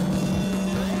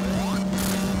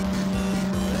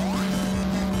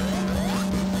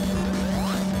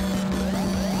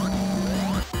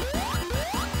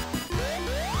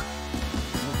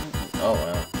 Oh,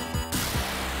 wow.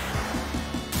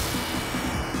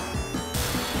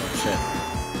 Oh, shit.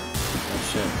 Oh,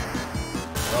 shit.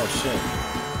 Oh, shit.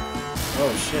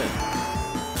 Oh, shit.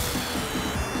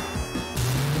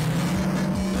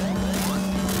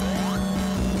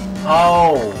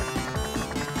 Oh!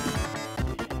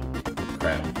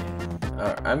 Crap.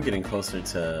 I'm getting closer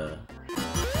to...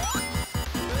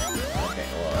 Okay,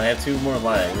 well, I have 2 more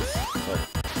lives, but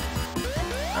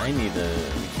I need to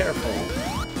be careful.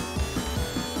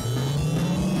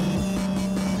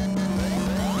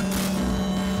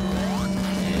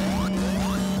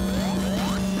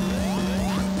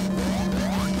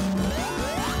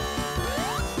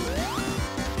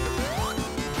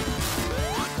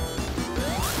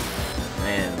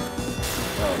 Man.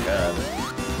 Oh, God.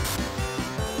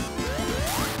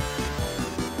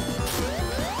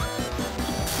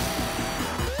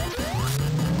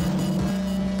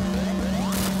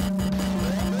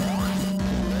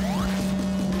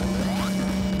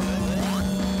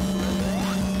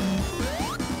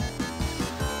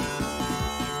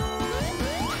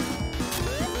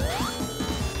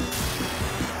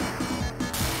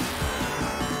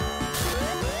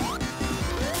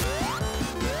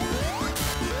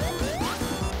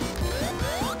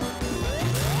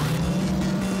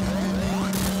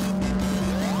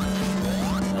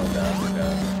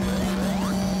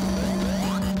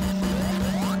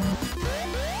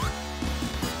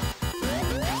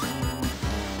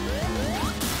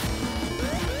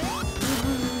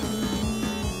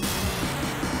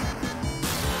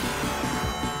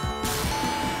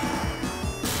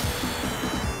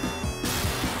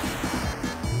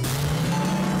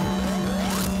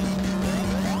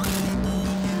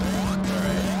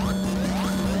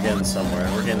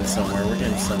 We're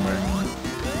getting somewhere.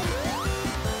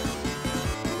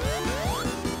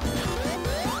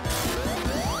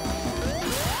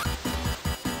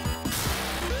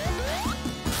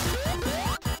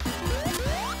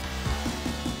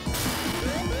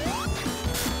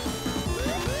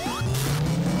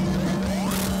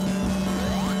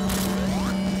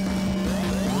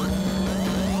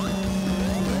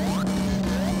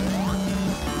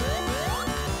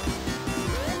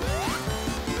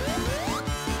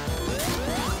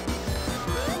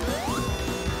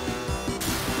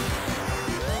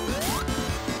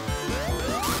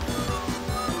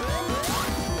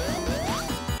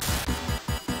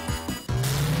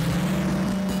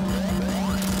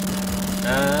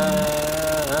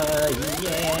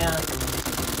 Yeah.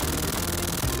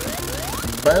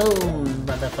 Boom,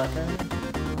 motherfucker.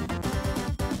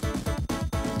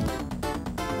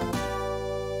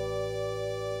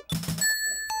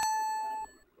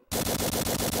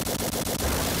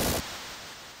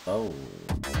 Oh.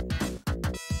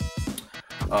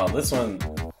 Oh, this one,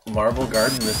 Marble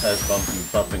Garden, this has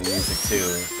bumping music too.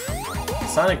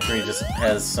 Sonic 3 just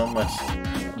has so much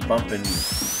bumping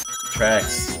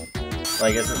tracks.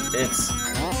 Like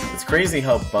it's crazy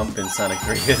how bumping Sonic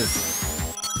 3 is.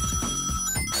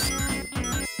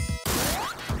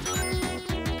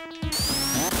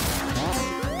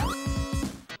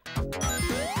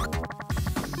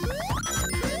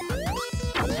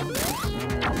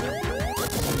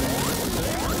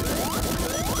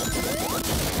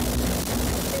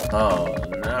 Oh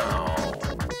no.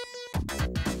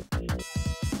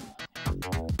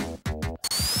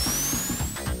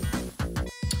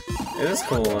 It is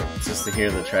cool just to hear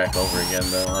the track over again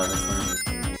though, honestly.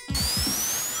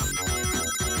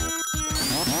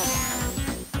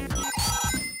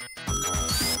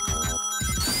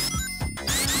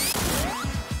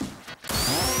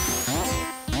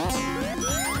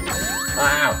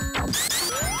 Wow.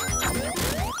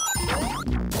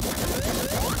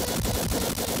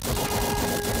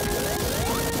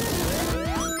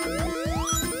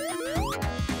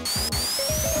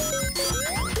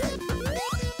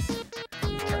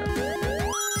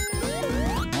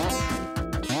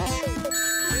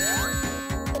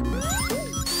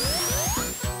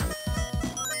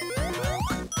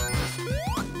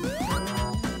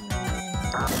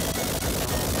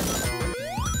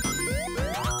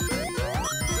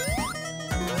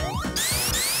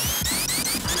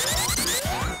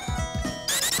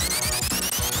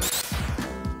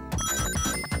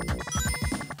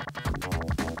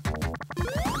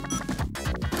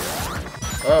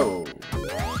 Oh!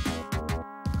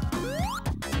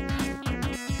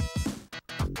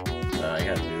 I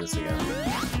gotta do this again.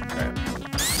 Alright.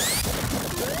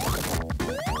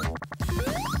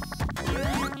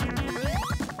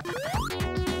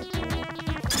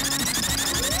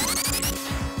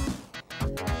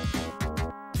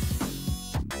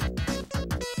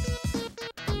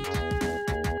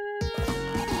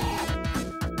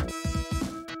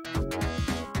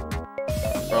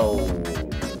 Oh.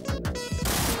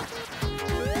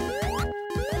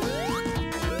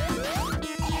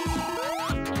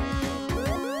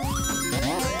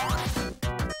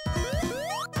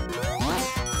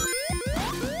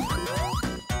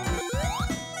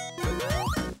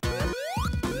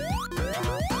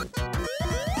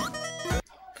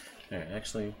 Alright,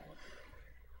 actually,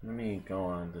 let me go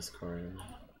on Discord.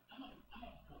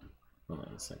 Hold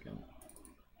on a second.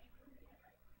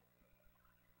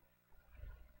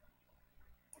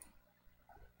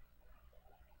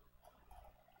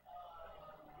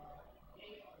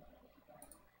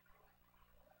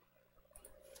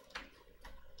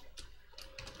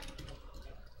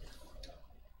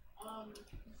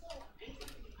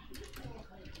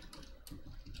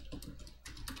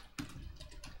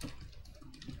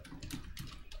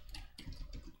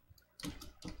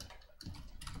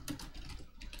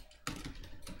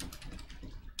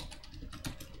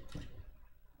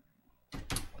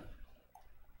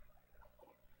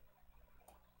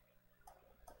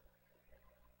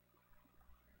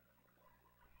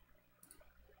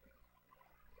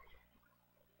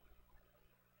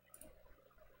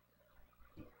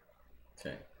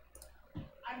 Okay.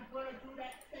 I'm gonna do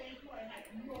that thing where I have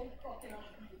no fucking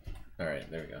idea.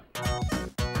 Alright, there we go.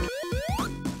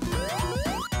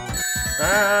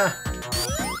 Ah!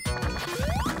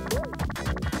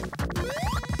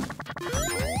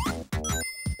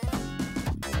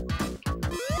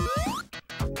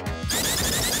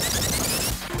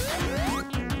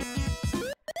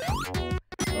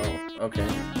 Oh, okay.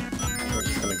 We're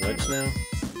just gonna glitch now?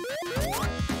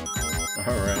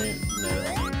 Alright, no.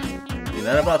 You're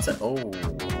not about to. Oh,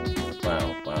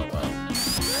 wow, wow, wow.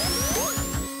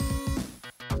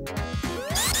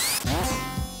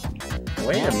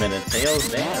 Wait a minute, tails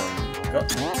down. Go.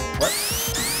 What?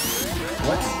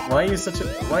 What? Why are you such a.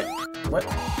 What? What?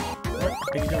 What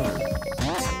are you doing?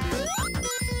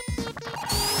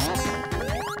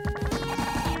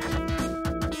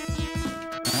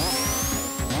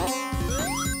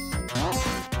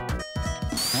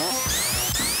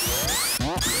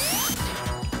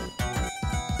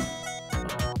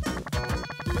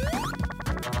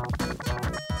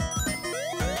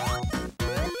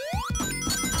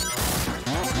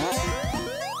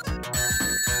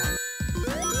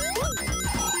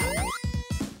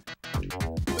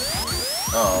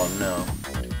 Oh no.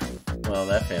 Well,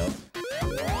 that failed.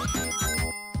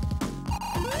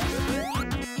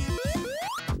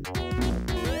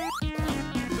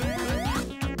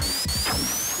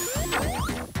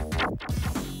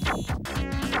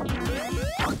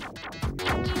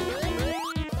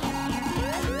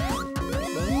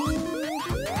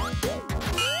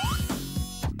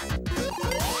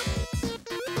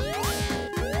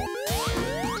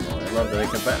 I love that I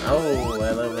can bounce. Oh,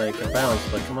 I love that I can bounce,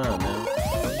 but come on now.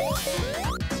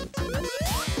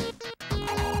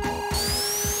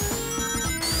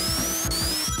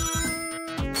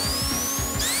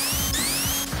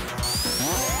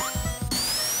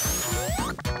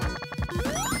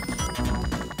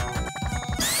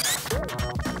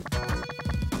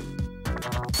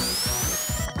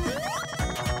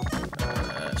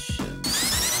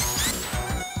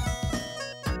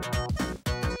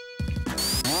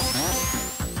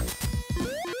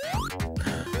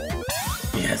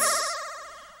 Yes!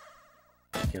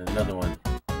 Get another one.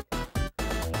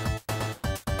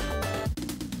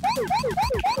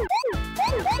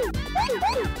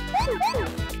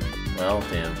 Well,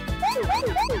 damn.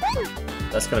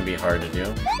 That's gonna be hard to do.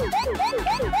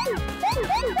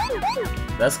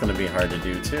 That's gonna be hard to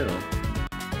do, too.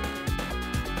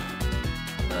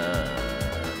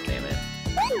 Damn it.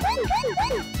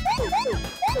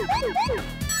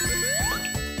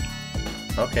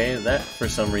 Okay, that for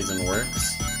some reason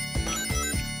works.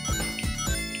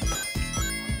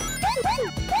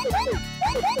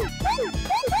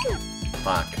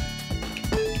 Fuck.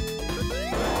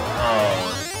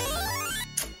 Oh.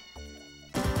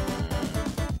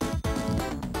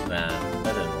 Nah,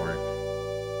 that didn't work.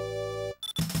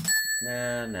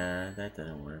 Nah, that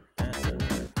didn't work. That didn't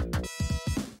work.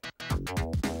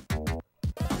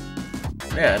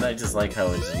 Yeah, and I just like how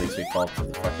it just makes me fall to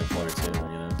the fucking floor too, you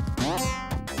know?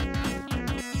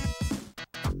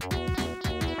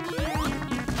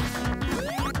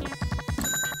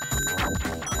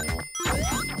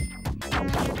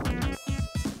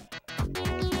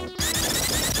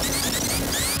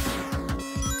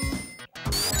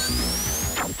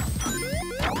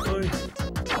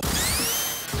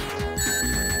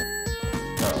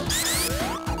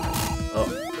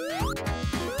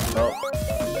 Oh.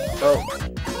 Oh.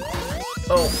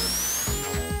 Oh.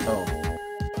 Oh.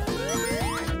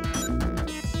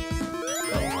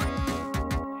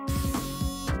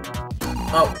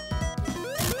 Oh.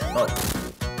 Oh.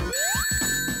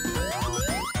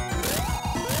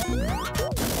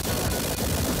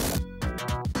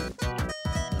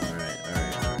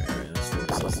 Alright.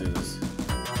 Let's do this.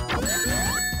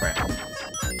 Crap.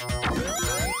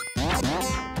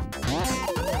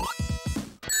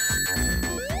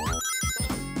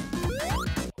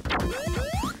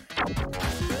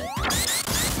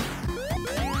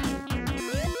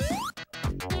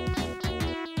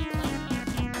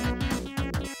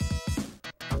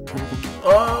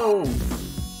 Oh!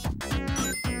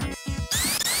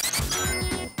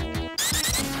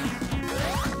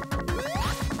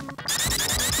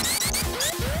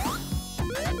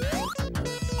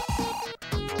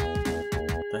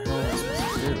 The hell am I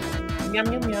supposed to do? Yum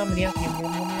yum yum yum yum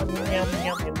yum yum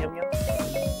yum yum yum yum.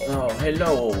 Oh,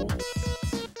 hello.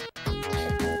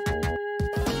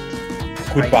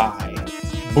 Goodbye.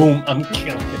 Boom, I'm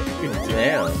killing it.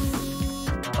 Damn.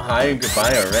 Hi and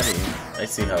goodbye already. I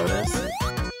see how it is.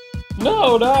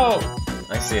 No, no!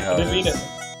 I see how I didn't it mean is.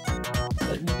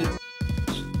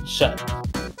 it. Shut.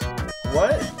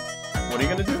 What? What are you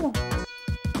gonna do?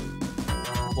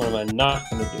 What am I not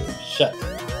gonna do? Shut.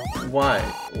 Why?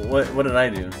 What did I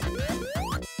do?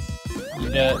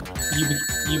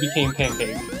 You became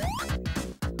pancake.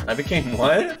 I became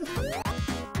what?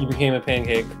 You became a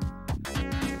pancake.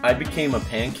 I became a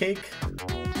pancake?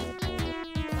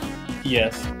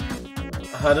 Yes.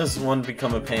 How does one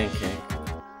become a pancake?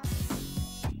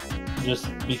 Just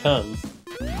become.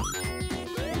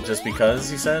 Just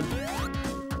because, you said?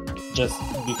 Just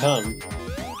become.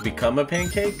 Become a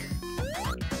pancake?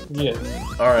 Yes.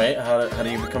 Alright, how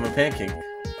do you become a pancake?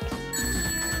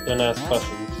 Don't ask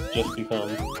questions. Just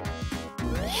become.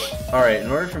 Alright,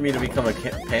 in order for me to become a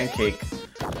pancake,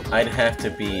 I'd have to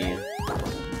be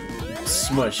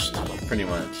smushed, pretty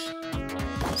much.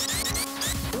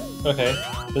 Okay,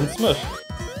 then smush.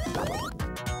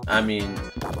 I mean,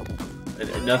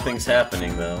 nothing's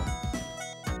happening, though.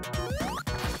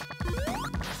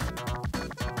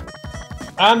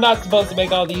 I'm not supposed to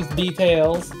make all these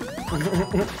details.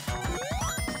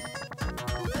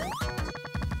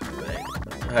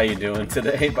 How you doing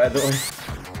today, by the way?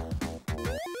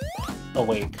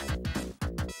 Awake.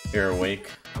 You're awake.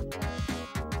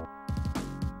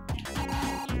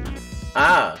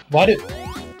 Ah! Why did...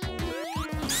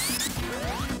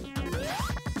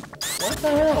 What the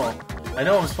hell? I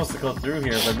know I'm supposed to go through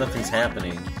here, but nothing's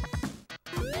happening.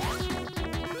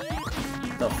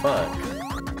 The fuck?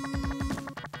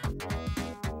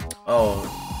 Oh,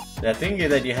 that thing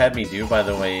that you had me do, by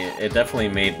the way, it definitely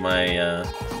made my,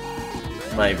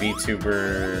 my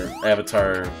VTuber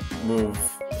avatar move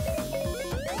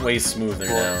way smoother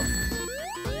now.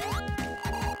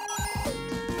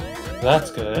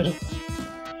 That's good.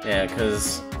 Yeah,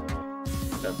 because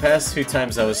the past few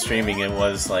times I was streaming, it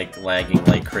was, like, lagging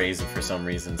like crazy for some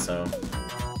reason, so...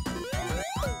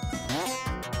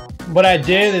 What I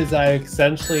did is I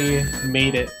essentially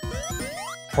made it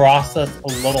process a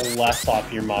little less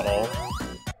off your model,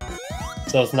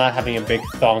 so it's not having a big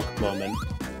thonk moment.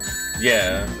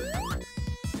 Yeah.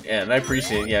 Yeah, and I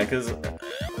appreciate it, yeah, because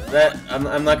that,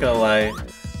 I'm not gonna lie,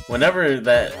 whenever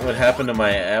that would happen to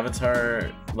my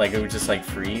avatar, like, it would just, like,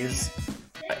 freeze,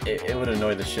 it would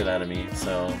annoy the shit out of me,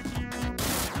 so...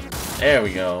 There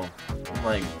we go. I'm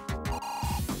like...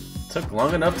 Took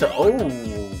long enough to... Oh!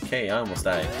 Okay, I almost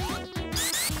died.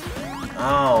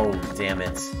 Oh, damn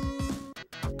it.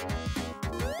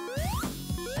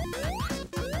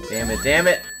 Damn it, damn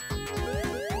it!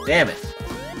 Damn it!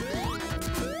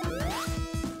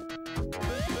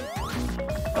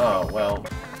 Oh, well.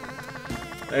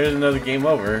 There's another game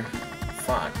over.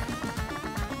 Fuck.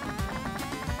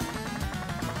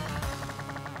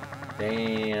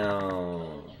 Damn.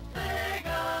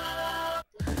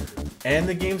 And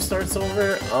the game starts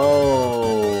over?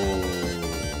 Oh.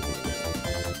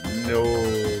 No.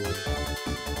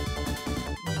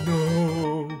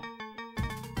 No.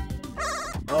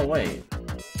 Oh, wait.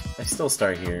 I still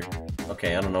start here.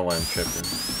 Okay, I don't know why I'm tripping.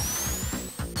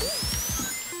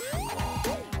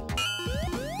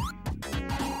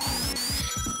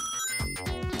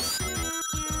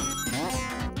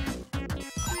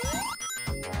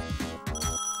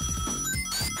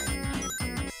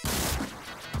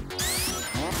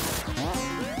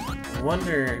 I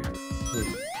wonder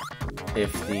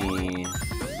if the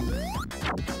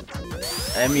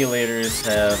emulators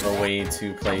have a way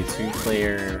to play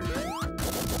two-player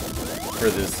for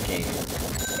this game.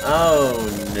 Oh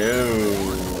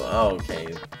no! Okay,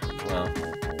 well,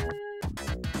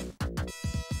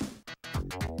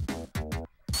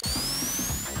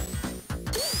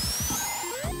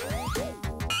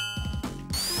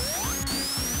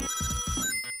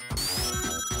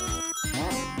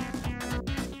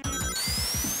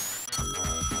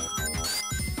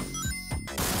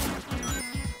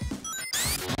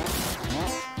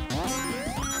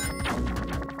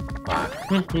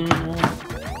 Also,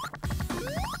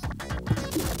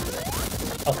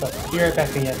 be right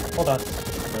back again. Hold on.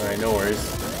 Alright, no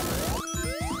worries.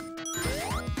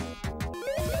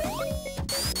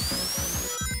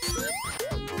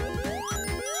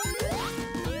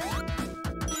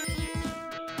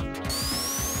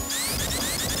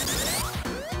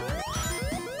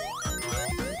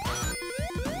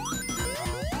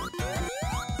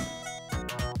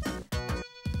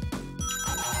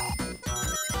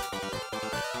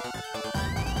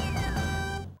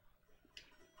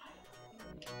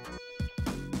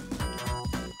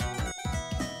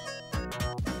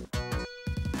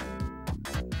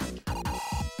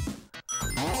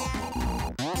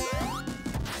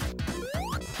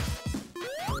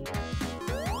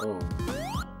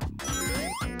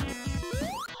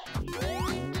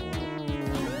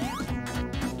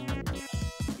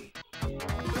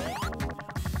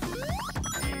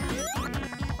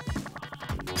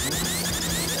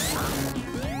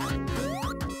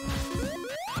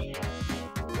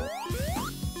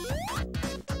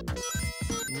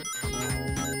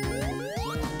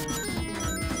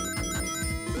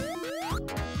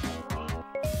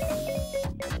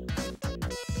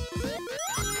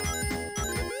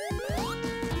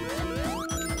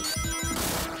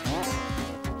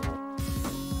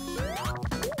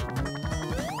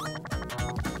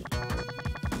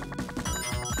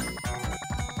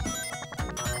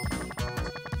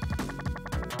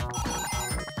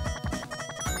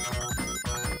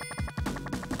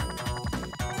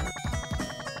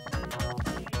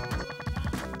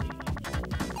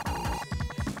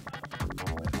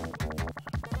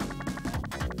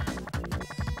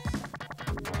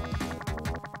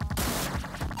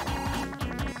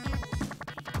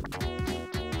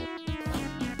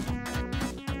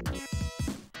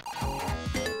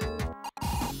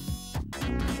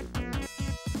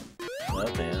 Well,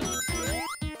 damn.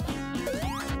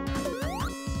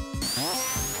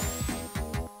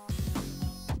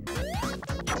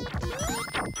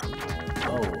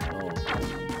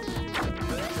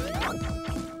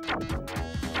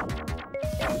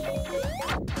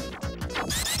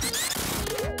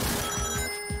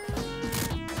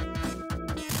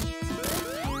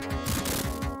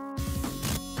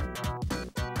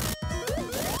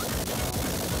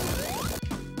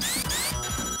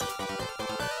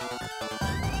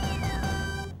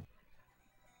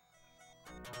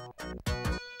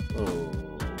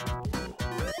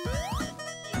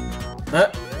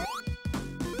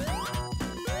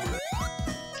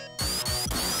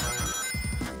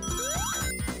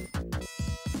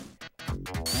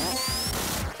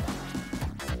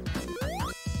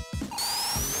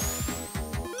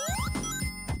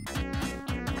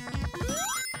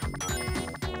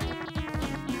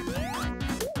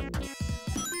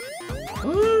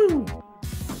 Woo!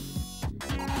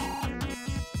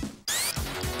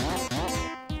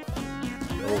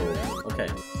 Oh, okay.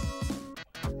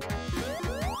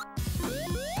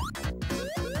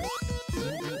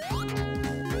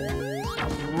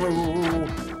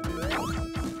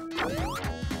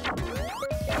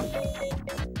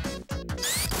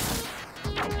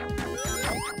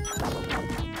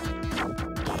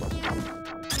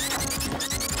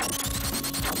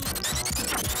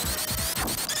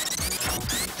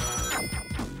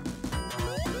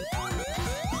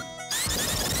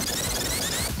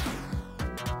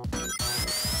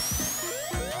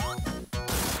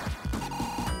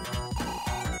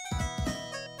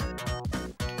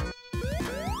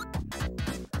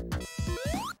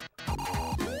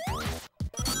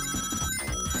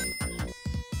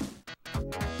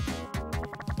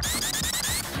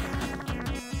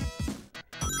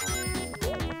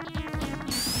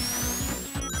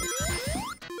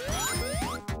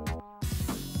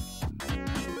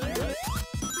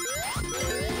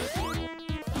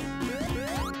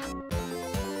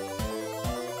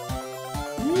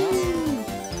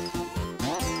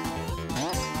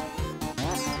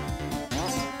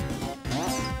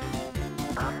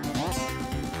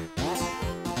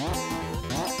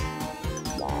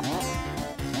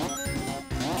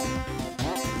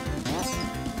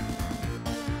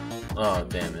 Oh,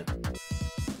 damn it.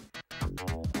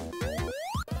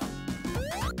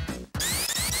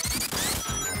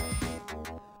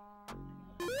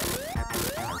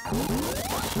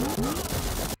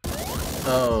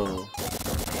 Oh.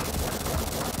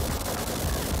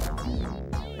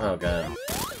 Oh, God.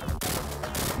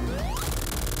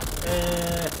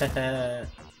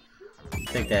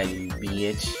 Take that, you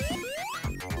bitch.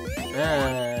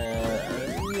 Yeah.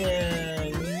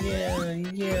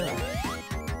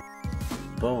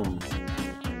 Boom.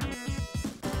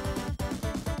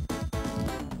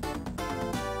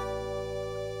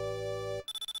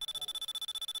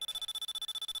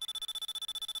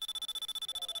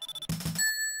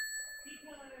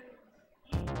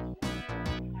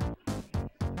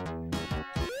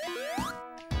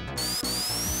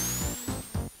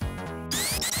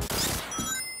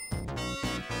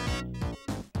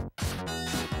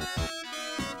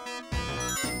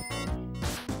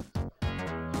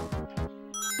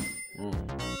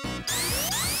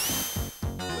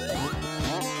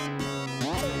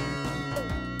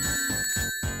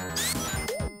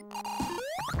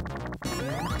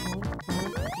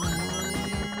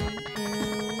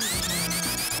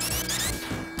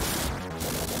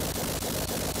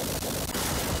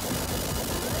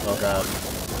 Oh god.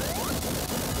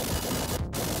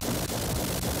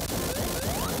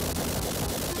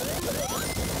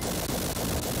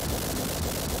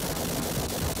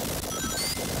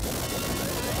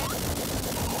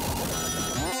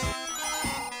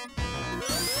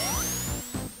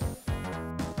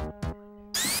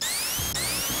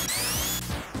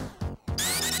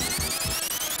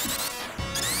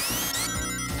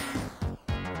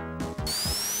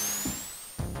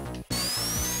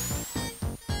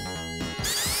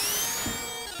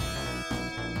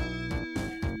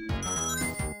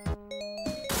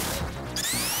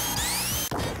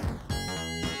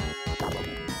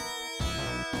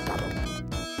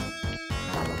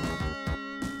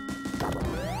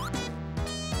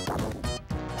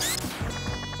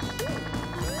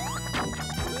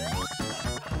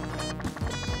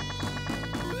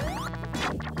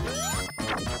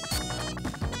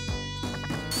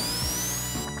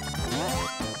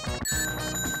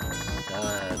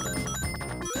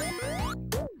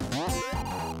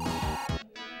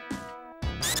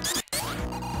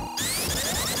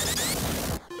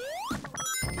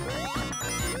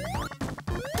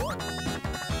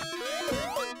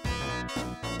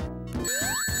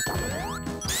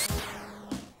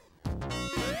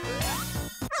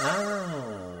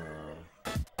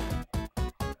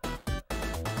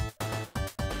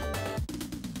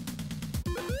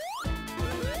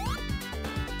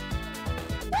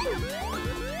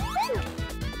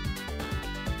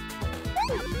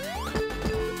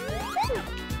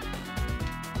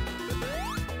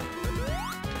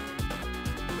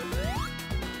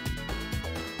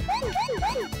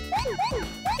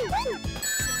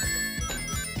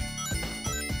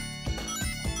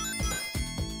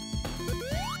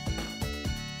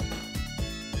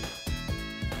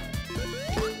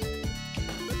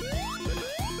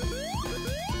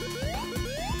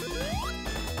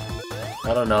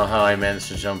 I don't know how I managed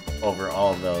to jump over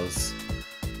all of those.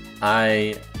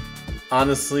 I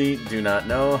honestly do not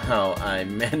know how I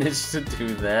managed to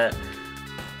do that.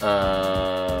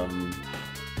 God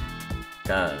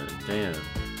damn.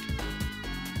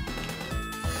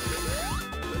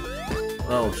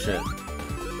 Oh shit.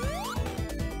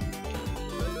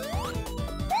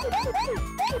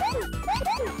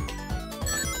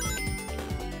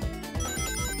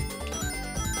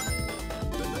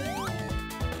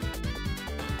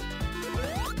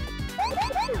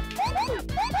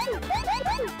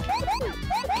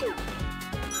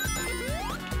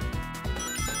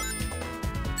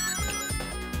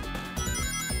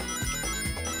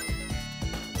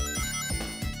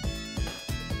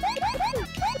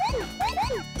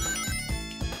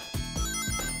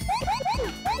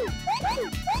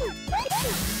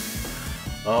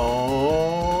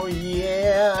 Oh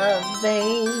yeah,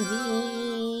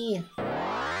 baby.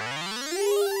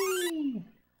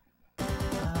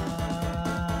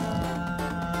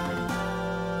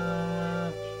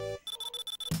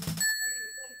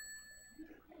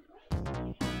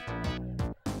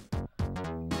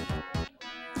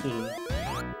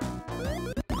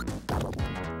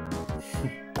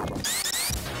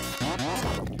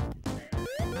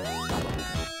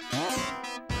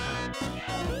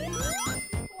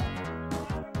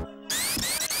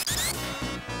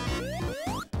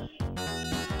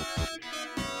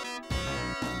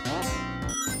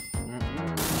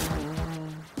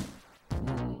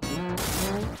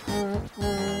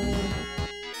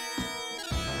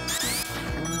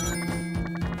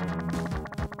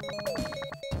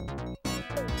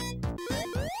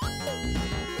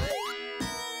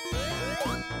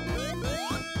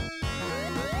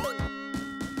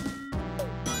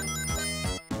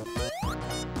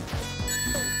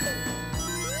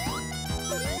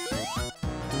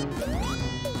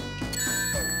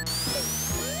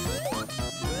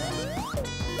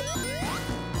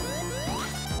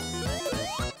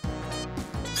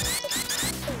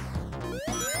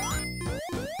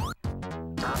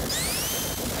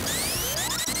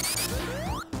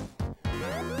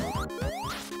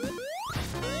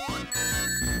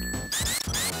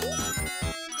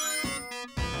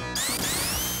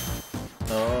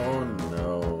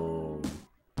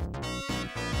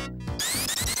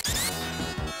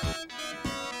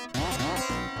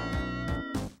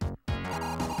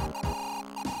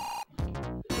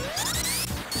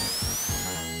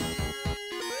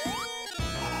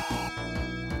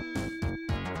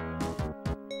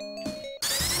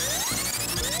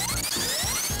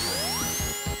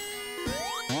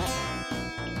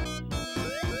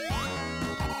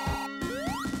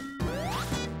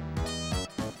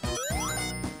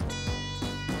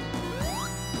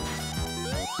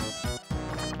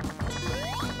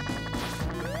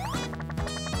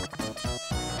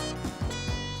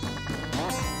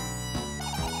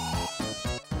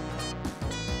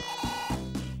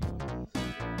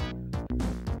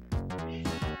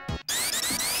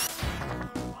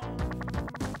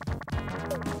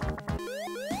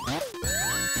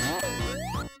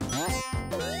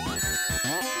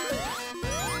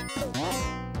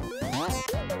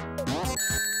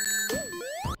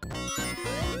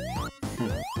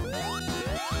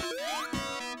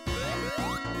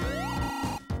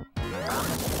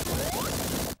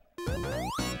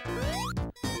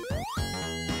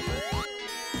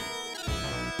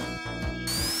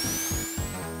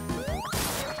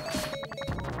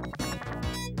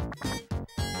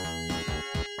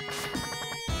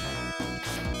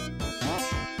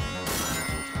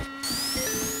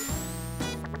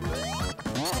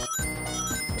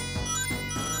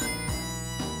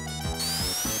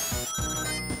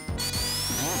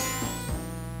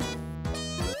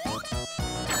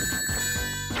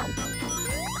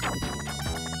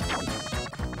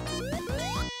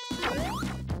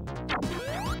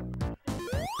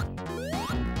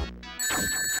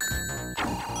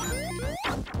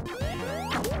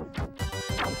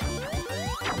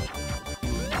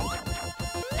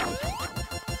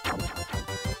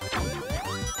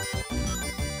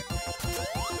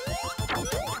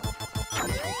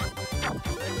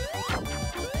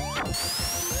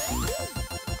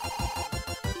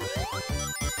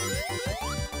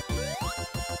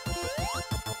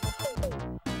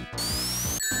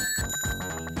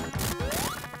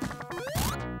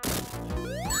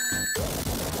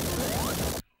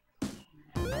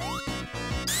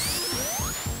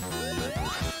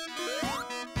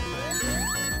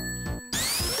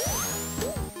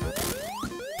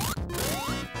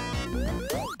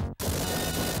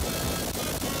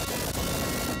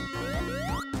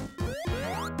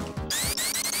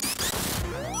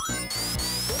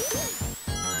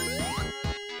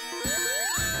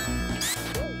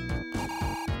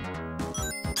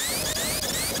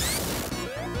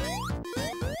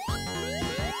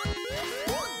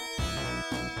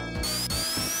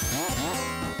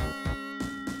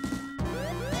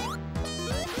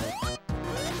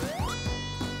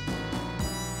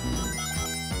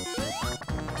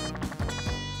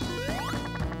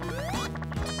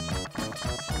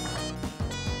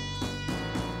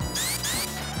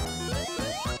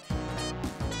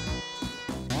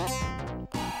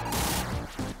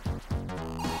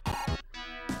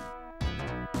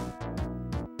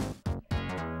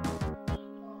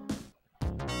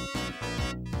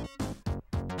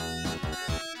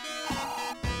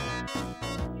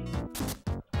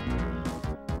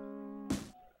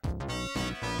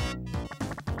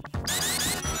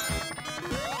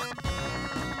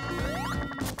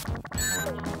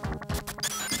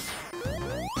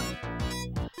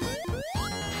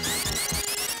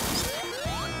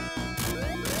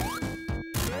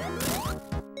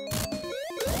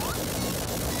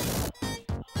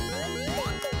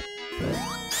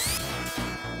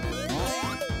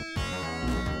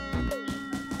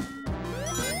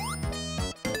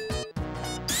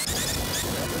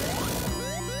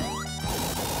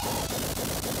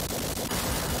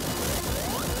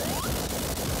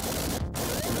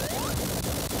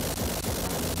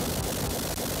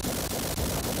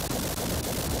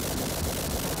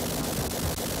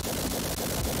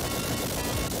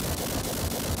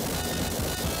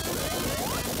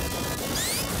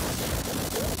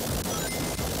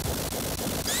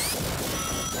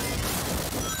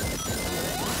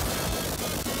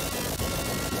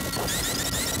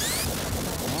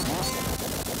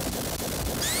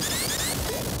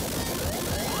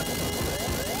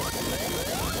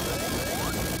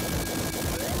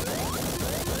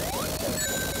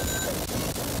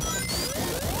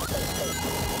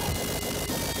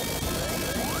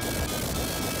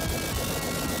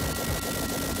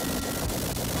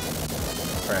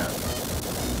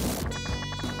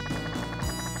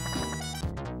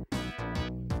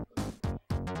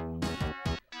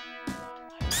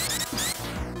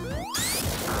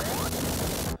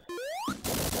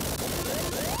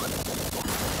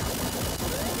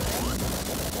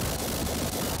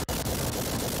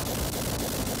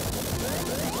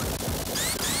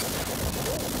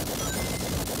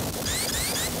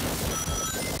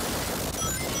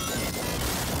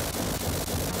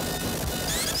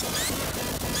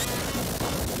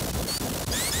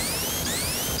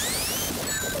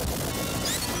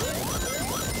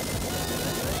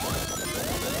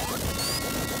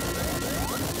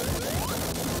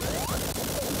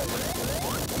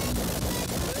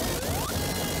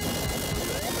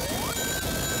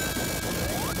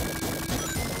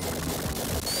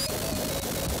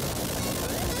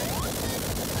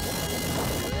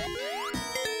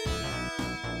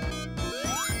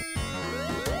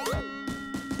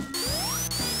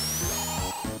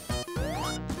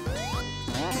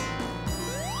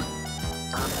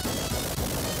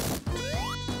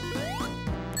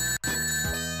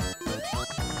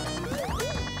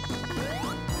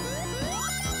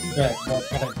 back. Go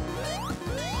back.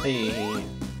 Hey,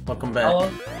 welcome back.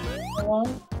 Hello? Hello?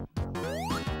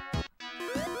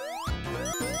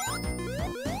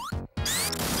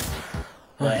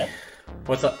 Hi.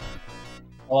 What's up?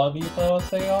 How long do you plan on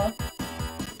staying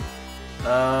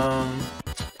on?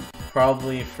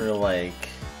 Probably for like,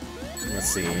 let's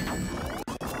see.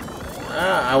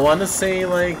 I want to say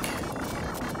like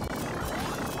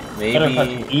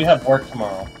maybe. Do you have work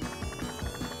tomorrow?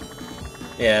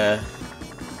 Yeah.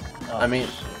 Oh, I mean,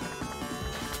 shit.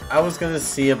 I was gonna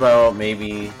see about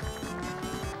maybe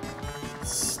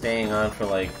staying on for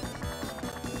like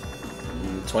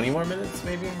 20 more minutes,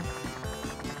 maybe.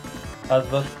 I was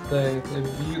about to say,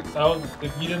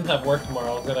 if you didn't have work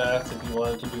tomorrow, I was gonna ask if you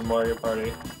wanted to do Mario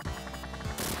Party.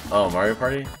 Oh, Mario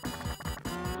Party?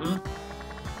 Hmm?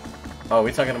 Oh,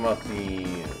 we talking about the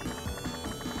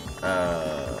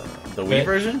Wii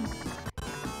version?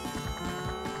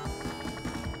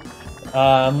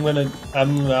 I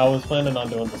was planning on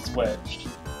doing the Switch.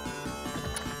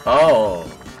 Oh.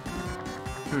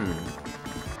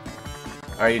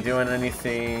 Are you doing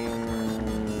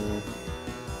anything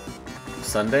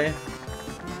Sunday?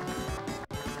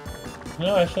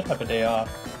 No, I should have a day off.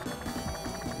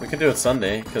 We could do it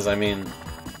Sunday, because I mean,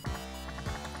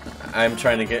 I'm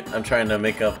trying to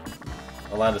make up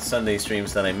a lot of Sunday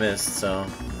streams that I missed, so,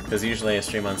 because usually I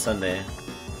stream on Sunday,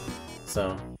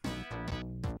 so,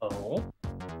 Oh.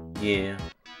 yeah.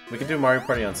 We could do Mario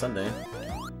Party on Sunday.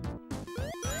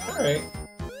 Alright.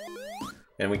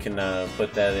 And we can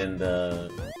put that in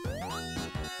the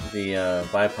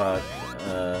BIPOC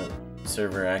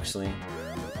server, actually.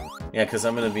 Yeah, because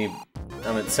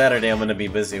Saturday I'm gonna be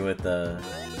busy with the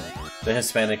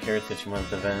Hispanic Heritage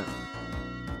Month event.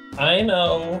 I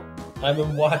know. I've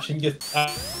been watching it.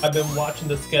 I've been watching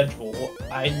the schedule.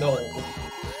 I know.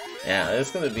 Yeah, it's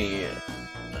gonna be.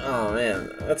 Oh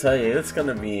man, I'll tell you, it's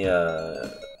gonna be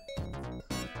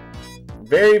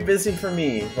very busy for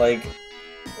me. Like,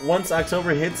 once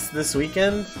October hits this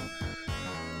weekend,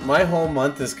 my whole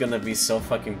month is gonna be so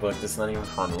fucking booked. It's not even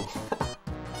funny.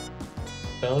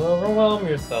 Don't overwhelm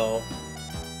yourself.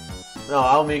 No,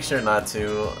 I'll make sure not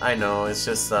to. I know, it's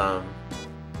just,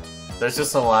 there's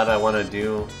just a lot I want to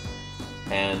do,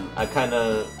 and I kind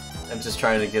of am just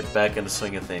trying to get back in the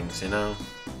swing of things, you know?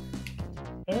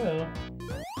 I don't know.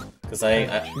 Because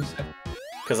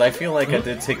I feel like I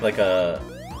did take like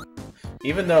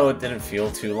even though it didn't feel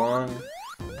too long,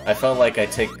 I felt like I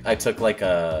took like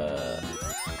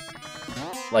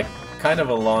kind of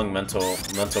a long mental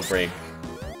break.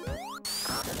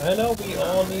 I know we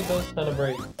all need those kind of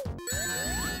breaks.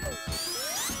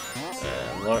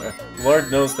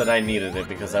 Lord knows that I needed it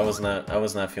because I was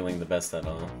not feeling the best at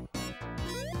all.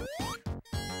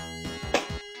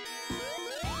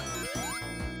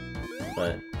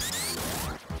 But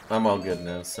I'm all good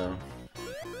now, so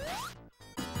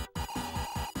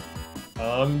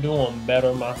I'm doing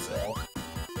better myself.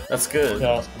 that's good.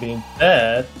 Just being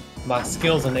said, my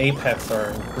skills in Apex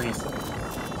are increasing.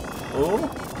 Ooh.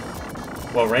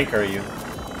 What rank are you?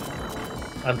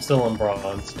 I'm still in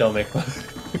bronze. Don't make fun.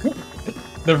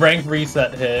 The rank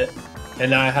reset hit,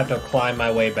 and now I have to climb my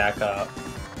way back up.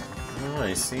 Oh,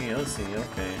 I see,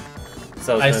 okay.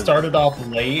 So I started off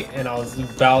late, and I was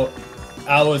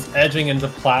edging into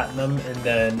platinum, and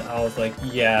then I was like,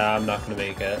 yeah, I'm not gonna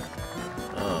make it.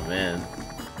 Oh man.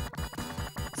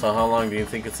 So how long do you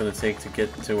think it's gonna take to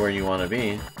get to where you want to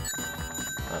be?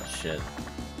 Oh shit.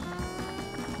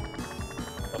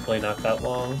 Hopefully not that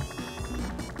long.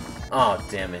 Oh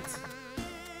damn it.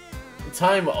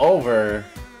 Time over.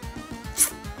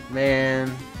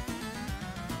 Man.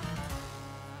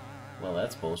 Well,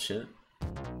 that's bullshit.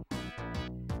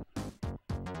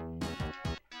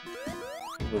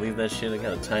 Can you believe that shit? I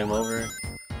got a time over?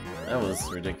 That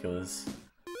was ridiculous.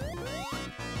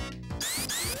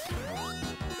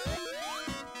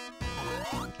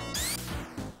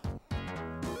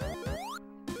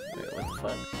 Wait, what the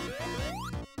fuck?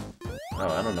 Oh,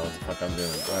 I don't know what the fuck I'm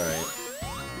doing. Alright.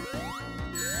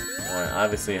 Alright,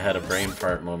 obviously I had a brain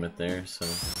fart moment there, so...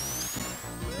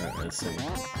 Alright, let's see.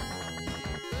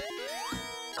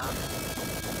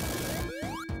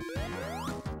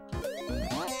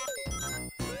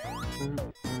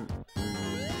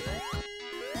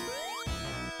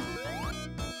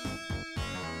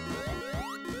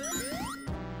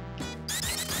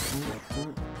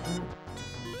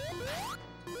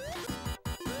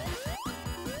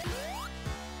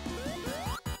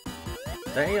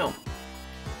 Damn!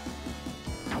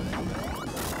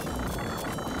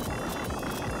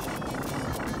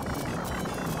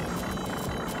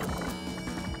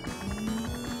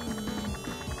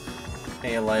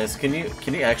 Hey Elias, can you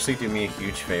actually do me a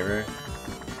huge favor?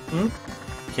 Hmm?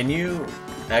 Can you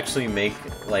actually make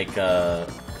like an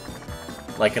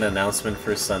announcement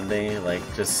for Sunday? Like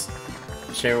just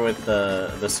share with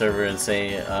the server and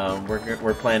say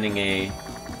we're planning a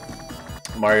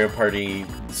Mario Party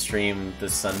stream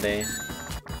this Sunday,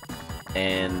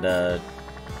 and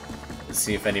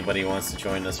see if anybody wants to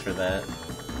join us for that.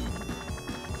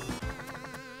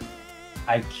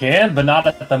 I can, but not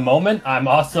at the moment. I'm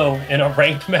also in a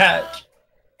ranked match.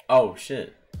 Oh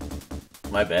shit.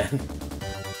 My bad.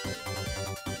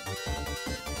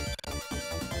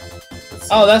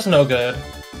 Oh, that's no good.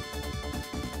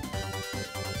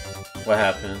 What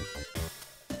happened?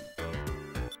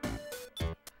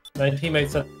 My teammate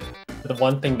said the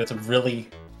one thing that's really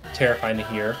terrifying to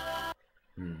hear.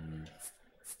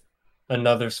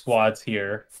 Another squad's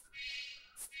here.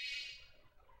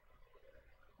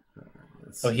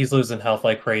 Oh, he's losing health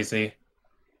like crazy.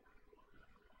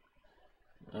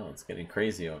 Oh, it's getting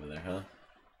crazy over there, huh?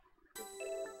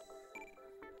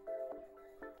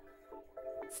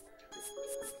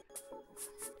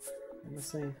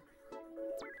 Let's see.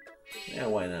 Yeah,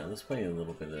 why not? Let's play a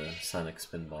little bit of Sonic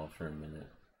Spinball for a minute.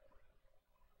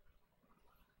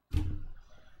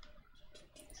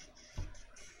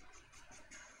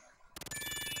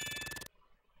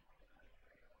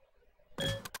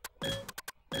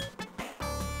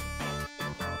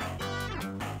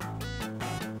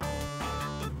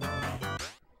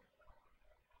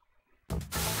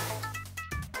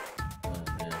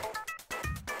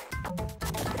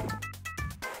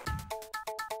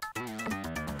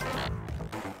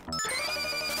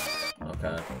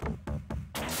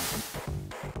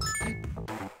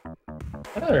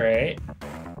 Alright.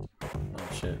 Oh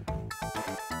shit.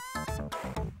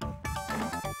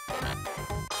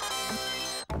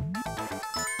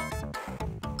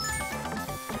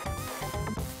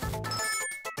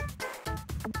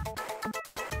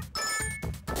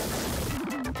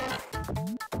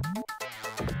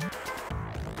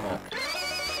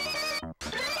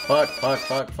 Fuck.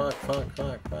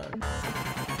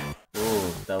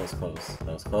 Ooh, that was close.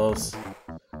 That was close.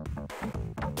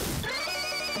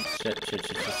 Shit.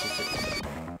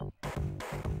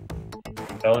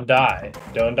 Don't die.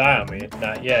 Don't die on me.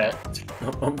 Not yet.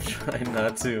 I'm trying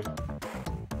not to.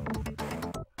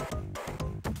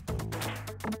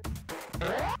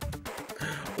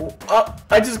 Oh,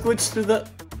 I just glitched through the...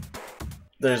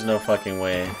 There's no fucking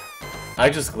way. I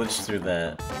just glitched through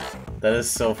that. That is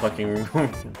so fucking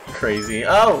crazy.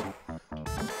 Oh!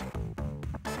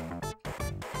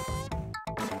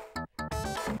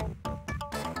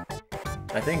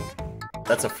 I think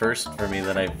that's a first for me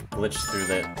that I've glitched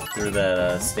through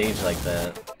that stage like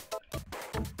that.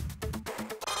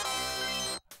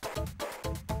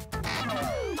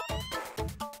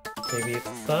 Maybe it's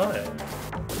a sign.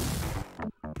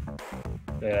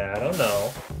 Yeah, I don't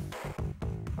know.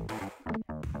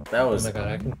 That was. Oh my god,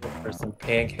 I can go for some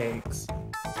pancakes.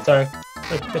 Sorry.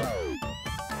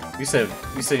 You said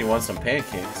you want some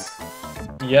pancakes.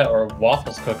 Yeah, or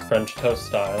waffles cooked French toast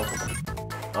style.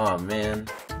 Oh man,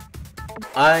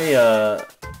 I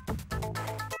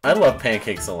love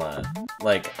pancakes a lot.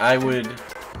 Like I would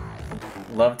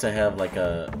love to have like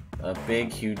a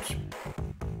big huge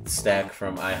stack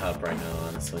from IHOP right now,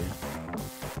 honestly.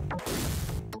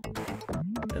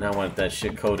 And I want that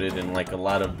shit coated in like a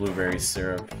lot of blueberry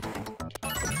syrup.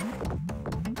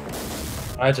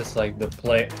 I just like the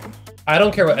plain. I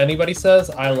don't care what anybody says.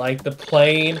 I like the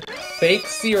plain fake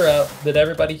syrup that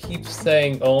everybody keeps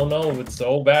saying, "Oh no, it's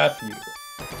so bad for you."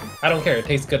 I don't care. It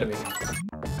tastes good to me.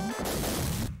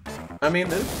 I mean,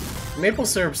 maple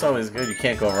syrup's always good. You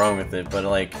can't go wrong with it. But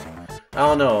like, I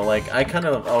don't know. Like, I kind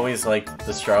of always liked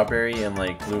the strawberry and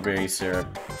like blueberry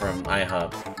syrup from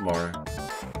IHOP more.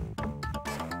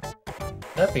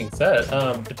 That being said,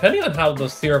 depending on how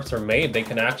those syrups are made, they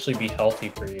can actually be healthy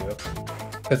for you.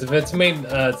 Because if it's made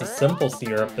as a simple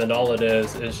syrup, then all it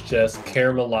is just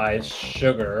caramelized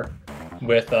sugar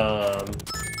with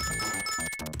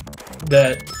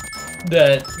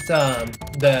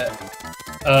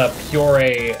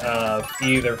puree of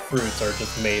either fruits are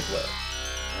just made with.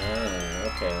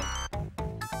 Oh, okay.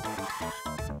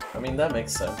 I mean, that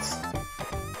makes sense.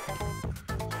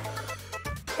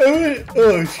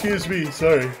 Oh, excuse me,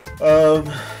 sorry.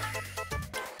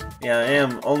 Yeah,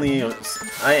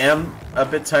 I am a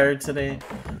bit tired today.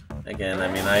 Again, I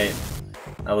mean,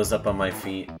 I was up on my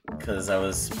feet because I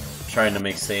was trying to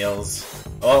make sales.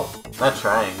 Oh, not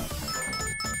trying.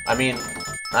 I mean,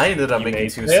 I ended up making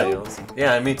 2 sales.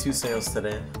 Yeah, I made 2 sales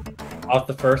today. Off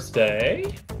the first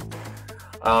day?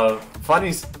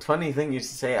 Funny thing you should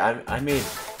say. I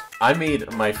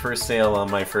made my first sale on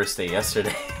my first day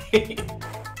yesterday.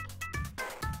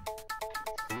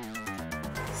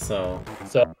 So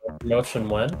promotion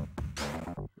when?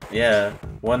 yeah,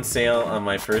 one sale on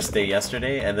my first day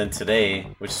yesterday, and then today,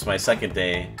 which is my second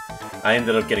day, I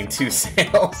ended up getting 2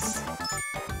 sales.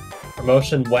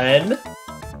 Promotion when?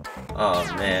 Oh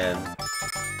man,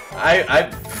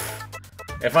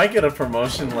 if I get a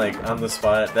promotion like on the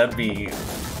spot, that'd be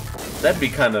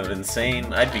kind of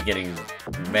insane. I'd be getting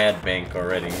mad bank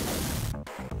already.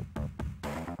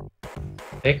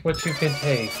 Take what you can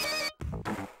take.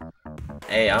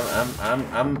 Hey,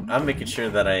 I'm making sure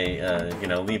that I you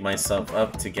know, leave myself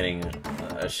up to getting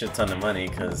a shit ton of money,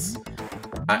 because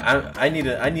I need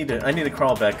to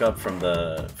crawl back up from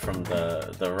the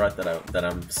rut that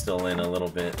I'm still in a little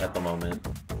bit at the moment.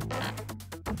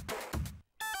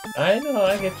 I know,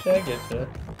 I get you.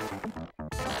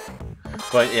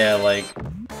 But yeah, like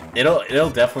it'll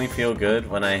definitely feel good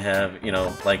when I have, you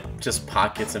know, like just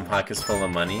pockets and pockets full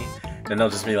of money. Then they'll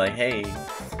just be like, hey,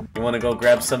 you want to go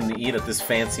grab something to eat at this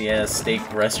fancy-ass steak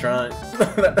restaurant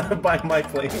by my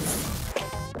place?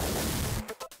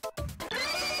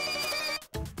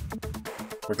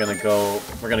 We're gonna go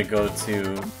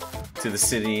to the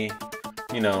city,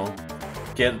 you know,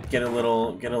 get a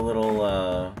little,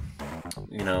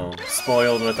 you know,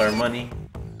 spoiled with our money,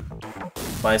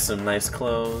 buy some nice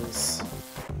clothes.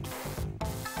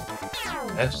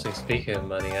 Actually, speaking of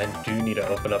money, I do need to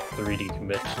open up 3D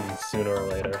commissions sooner or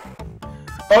later.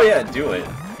 Oh yeah, do it.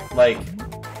 Like,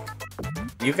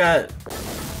 you got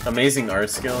amazing art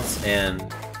skills, and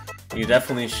you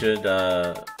definitely should,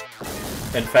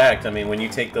 in fact, I mean, when you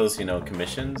take those, you know,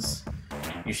 commissions,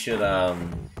 you should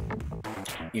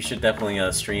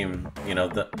definitely stream, you know,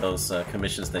 those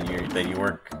commissions that you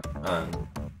work on.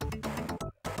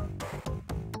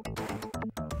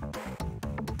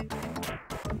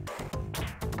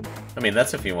 I mean,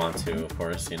 that's if you want to, of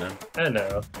course, you know? I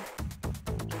know.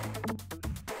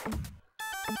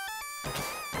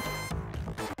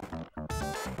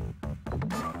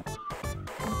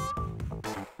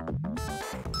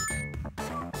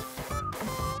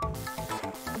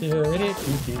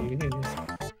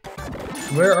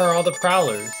 Where are all the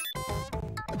prowlers?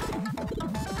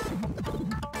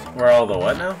 Where are all the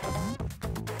what now?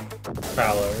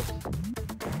 Prowlers.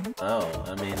 Oh,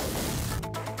 I mean...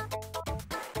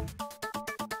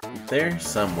 they're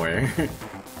somewhere.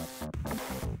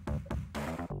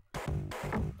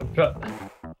 I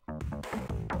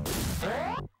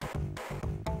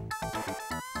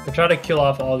try to kill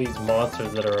off all these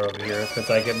monsters that are over here, because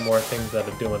I get more things that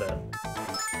are doing it.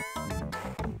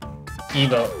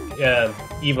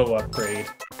 Evo upgrade.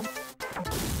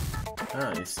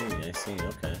 Ah, I see,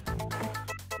 okay.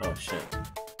 Oh shit.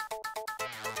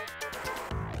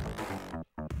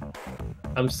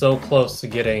 I'm so close to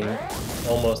getting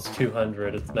almost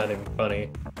 200, it's not even funny.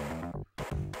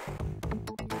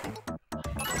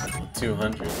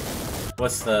 200?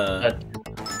 What's the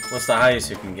highest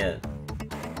you can get?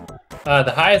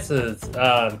 The highest is,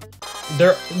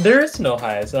 there is no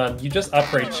highest, you just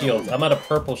upgrade shields. I'm at a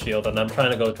purple shield and I'm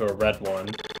trying to go to a red one,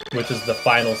 which is the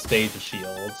final stage of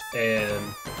shields, and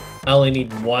I only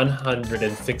need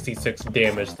 166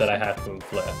 damage that I have to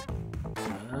inflict.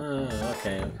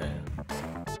 Okay.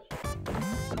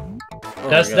 Oh,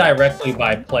 that's directly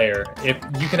by player. If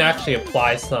you can actually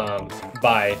apply some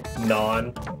by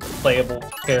non-playable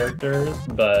characters,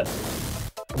 but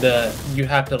you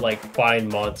have to like find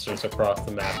monsters across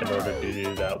the map in order to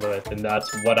do that with, and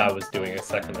that's what I was doing a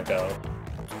second ago.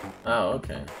 Oh,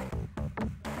 okay.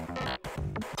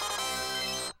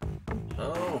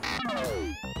 Oh.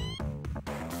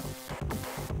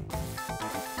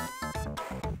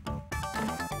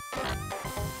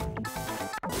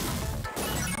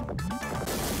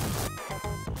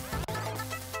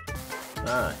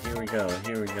 Ah, here we go.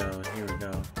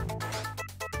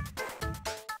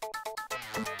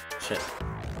 Shit.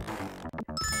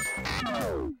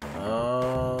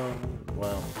 Oh,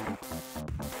 well.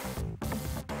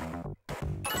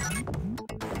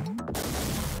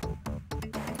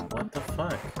 What the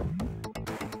fuck?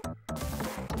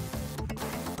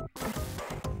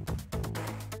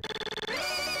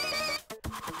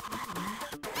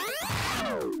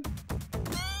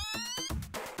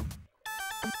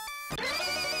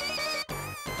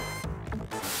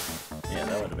 Yeah,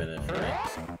 that would have been it for me.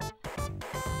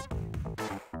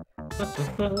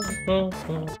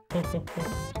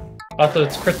 Also,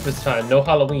 it's Christmas time. No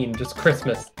Halloween, just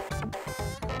Christmas.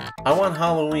 I want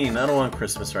Halloween. I don't want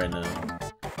Christmas right now.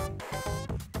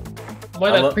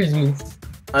 Why not Christmas?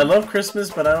 I love Christmas,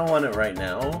 but I don't want it right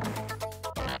now.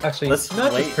 Actually, it's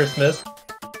not just Christmas.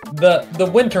 The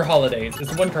winter holidays.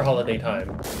 It's winter holiday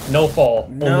time. No fall,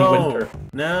 only winter.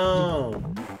 No.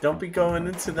 Don't be going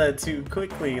into that too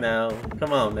quickly now.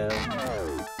 Come on now.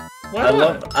 Why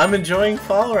not? I'm enjoying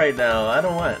fall right now. I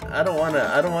don't want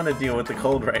to deal with the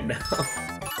cold right now.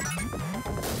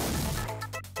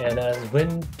 And as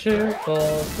winter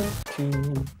falls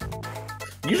into...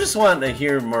 You just want to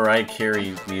hear Mariah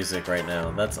Carey music right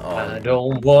now. That's all. I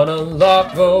don't want a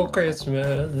lot for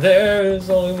Christmas.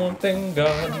 There's only one thing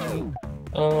God needs.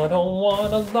 I don't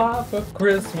want a lot for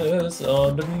Christmas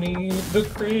underneath the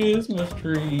Christmas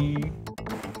tree.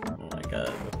 Oh my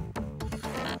god.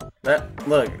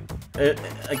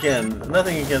 Again,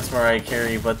 nothing against Mariah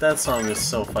Carey, but that song is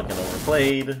so fucking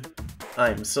overplayed.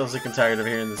 I'm so sick and tired of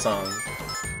hearing the song.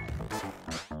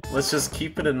 Let's just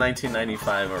keep it in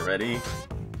 1995 already.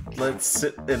 Let's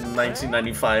sit in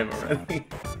 1995 already.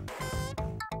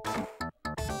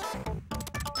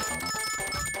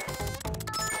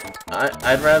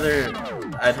 I'd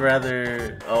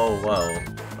rather... Oh, whoa.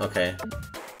 Okay.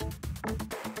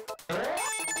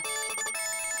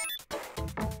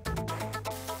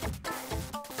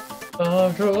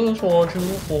 I just want you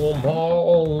for my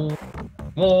own.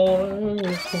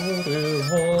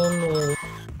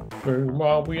 Make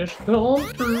my wish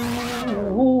come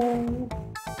true.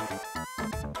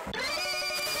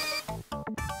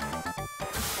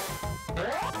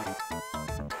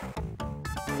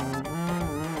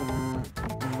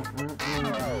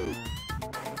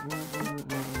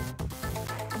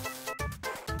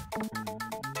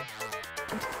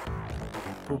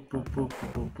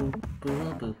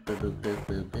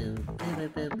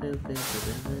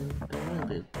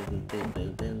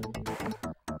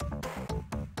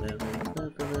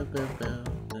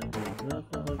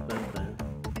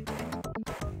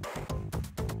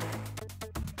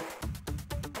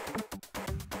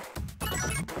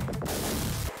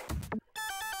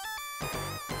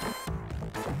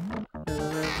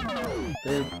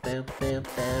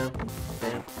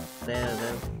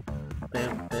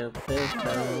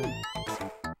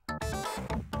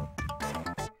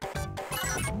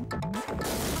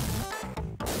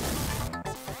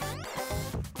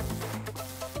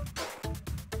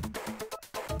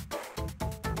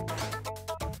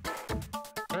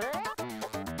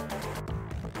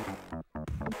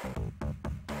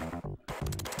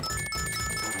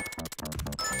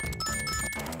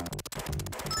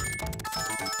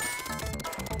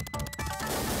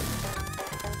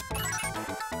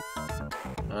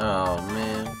 Oh,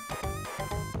 man.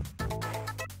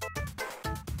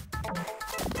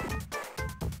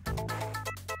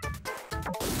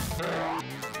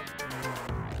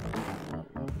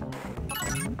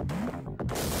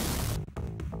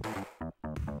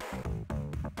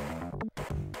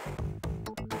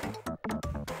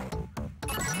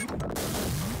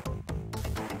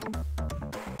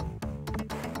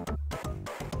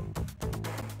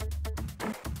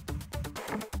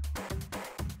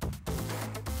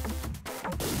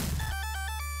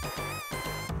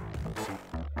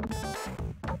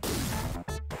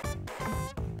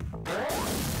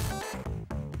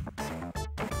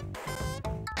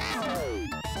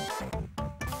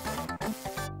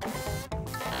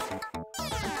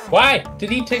 Why did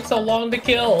he take so long to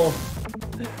kill?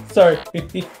 Sorry.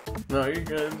 No, you're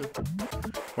good.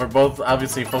 We're both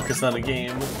obviously focused on the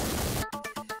game.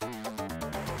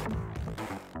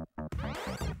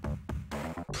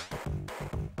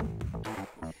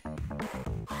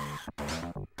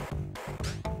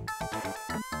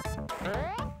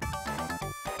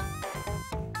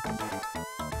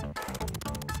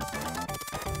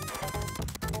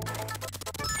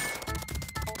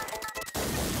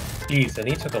 Jeez, and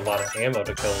he took a lot of ammo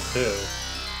to kill too.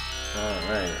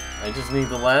 Alright, I just need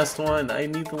the last one. I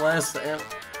need the last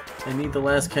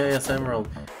Chaos Emerald.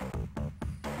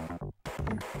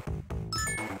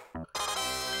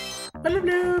 Bloop,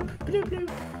 bloop, bloop,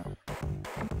 bloop.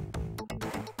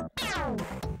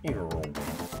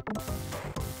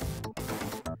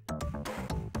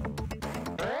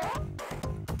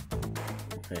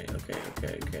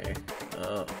 Okay.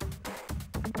 Oh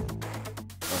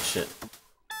shit.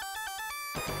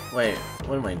 Wait,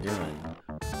 what am I doing?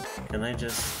 Can I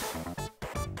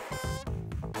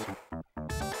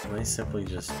simply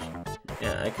just...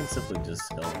 Yeah, I can simply just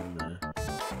go in there.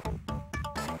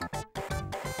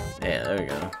 Yeah, there we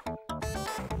go.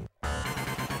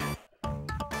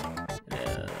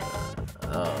 Yeah.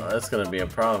 Oh, that's gonna be a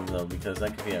problem though, because I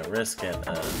could be at risk at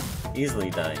easily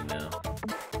dying now.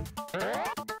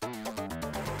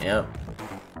 Yep.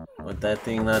 With that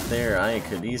thing not there, I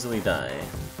could easily die.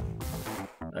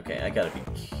 Okay, I gotta be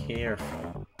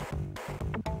careful.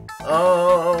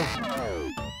 Oh!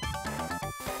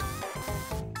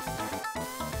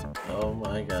 Oh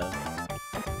my god.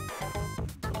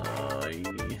 Oh,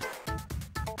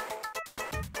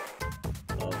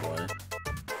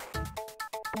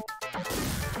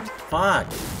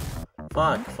 Fuck!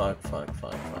 Fuck, fuck, fuck,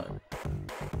 fuck, fuck.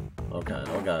 Oh god,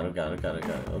 oh god, oh god, oh god, oh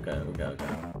god, oh god, oh god, oh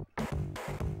god.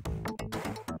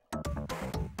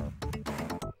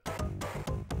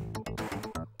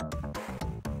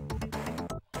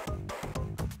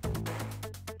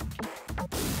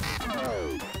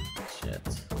 Shit.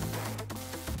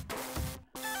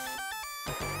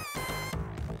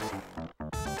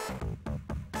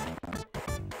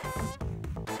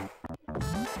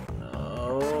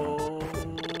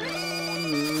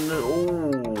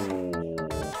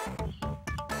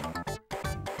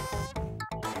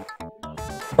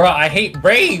 Bro, I hate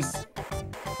Braves!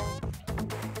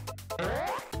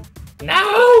 No!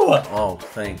 Oh,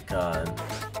 thank God.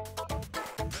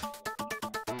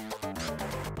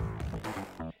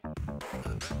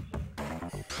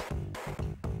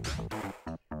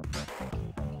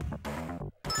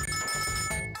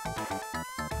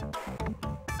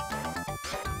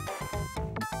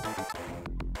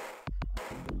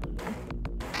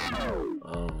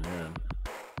 Oh, man.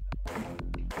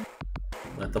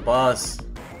 Let the boss.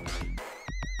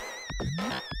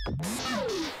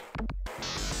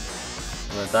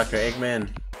 Dr. Eggman.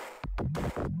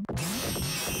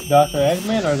 Dr.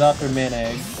 Eggman or Dr.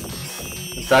 Min-Egg?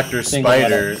 Dr.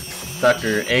 Spider.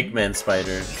 Dr. Eggman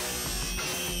Spider.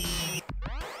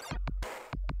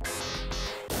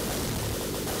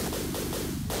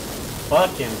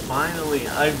 Fucking finally.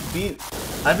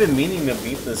 I've been meaning to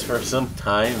beat this for some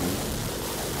time.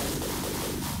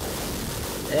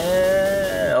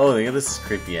 Oh, yeah, this is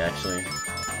creepy actually.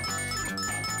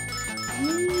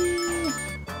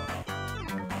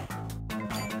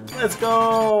 Let's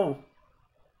go!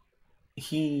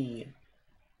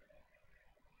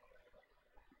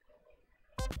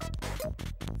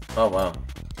 Oh, wow.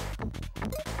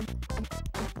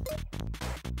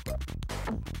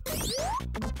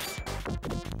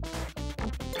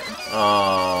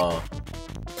 Oh.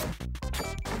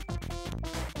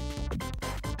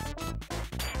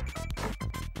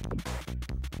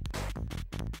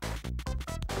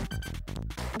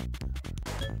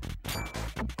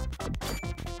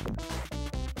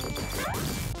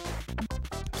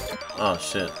 Oh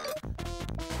shit.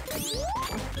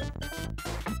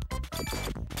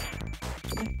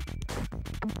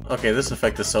 Okay, this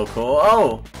effect is so cool.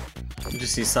 Oh! You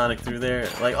just see Sonic through there.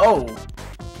 Like, oh!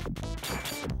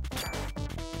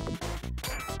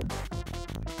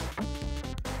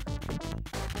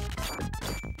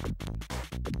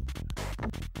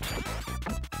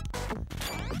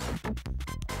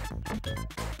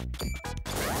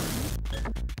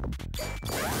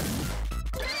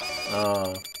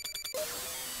 Oh.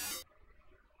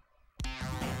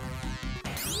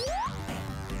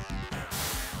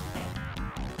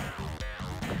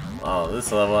 Oh,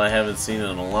 this level I haven't seen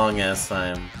in a long ass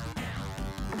time.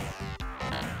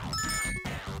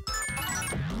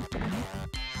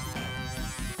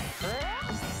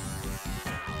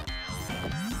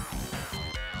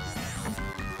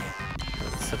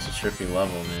 It's such a trippy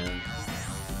level, man.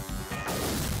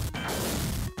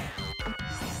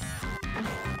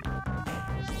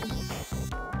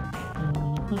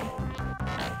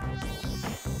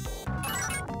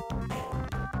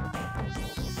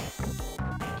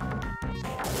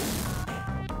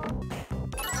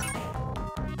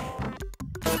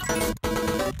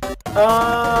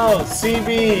 Oh,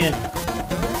 CB!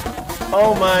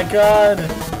 Oh my god!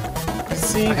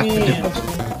 CB!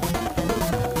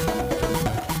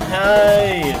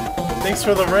 Hi! Thanks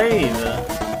for the raid!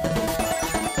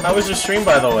 How was your stream,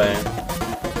 by the way?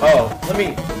 Oh,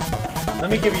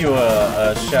 let me give you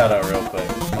a shout out real quick.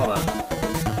 Hold on.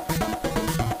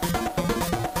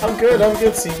 I'm good,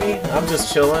 CB. I'm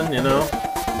just chilling, you know?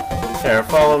 Here,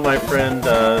 follow my friend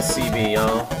CB,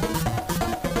 y'all.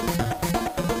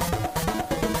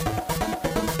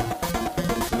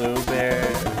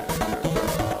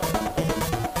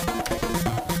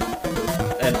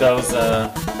 And those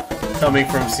coming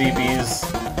from CB's,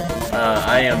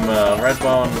 I am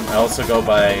Redbone. I also go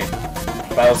by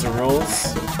Bowser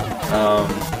Rules.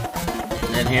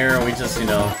 And here we just, you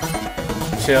know,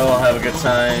 chill, have a good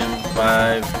time,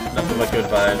 vibe, nothing but good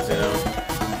vibes, you know.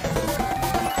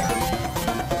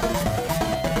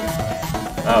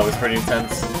 Oh, it was pretty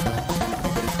intense.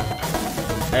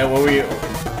 Hey,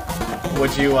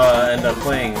 what'd you end up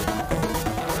playing?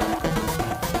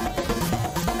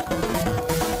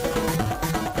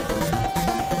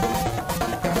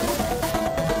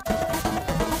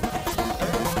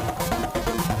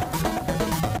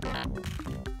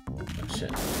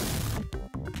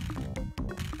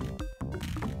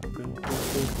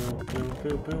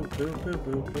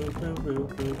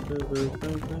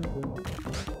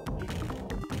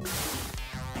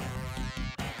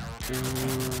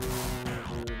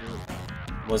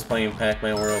 Was playing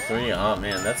Pac-Man World 3. Oh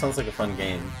man, that sounds like a fun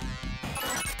game.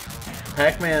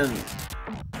 Pac-Man.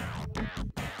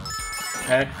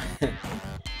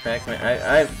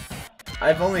 Pac-Man.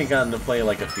 I've only gotten to play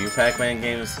like a few Pac-Man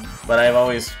games, but I've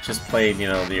always just played, you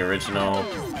know, the original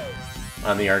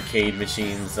on the arcade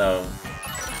machines.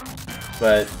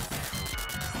 But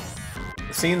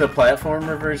seeing the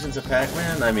platformer versions of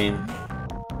Pac-Man, I mean,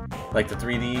 like the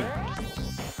 3D,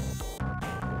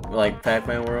 like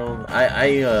Pac-Man World,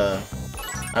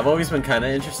 I've always been kind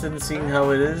of interested in seeing how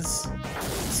it is,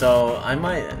 so I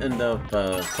might end up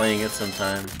playing it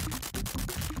sometime.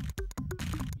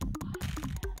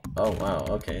 Oh wow,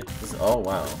 okay. Oh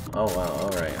wow,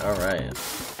 alright.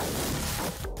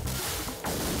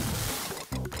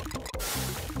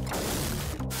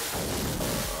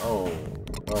 Oh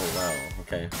wow,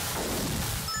 okay.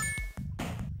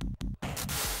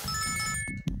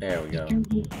 There we go.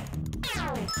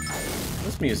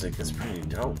 This music is pretty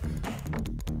dope.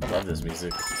 I love this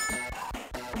music.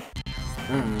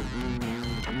 Oh.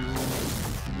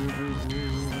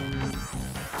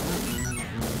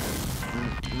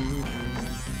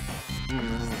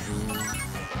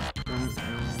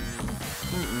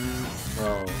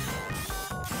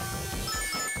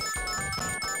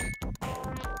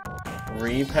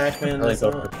 Pac-Man this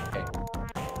up.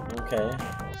 Okay.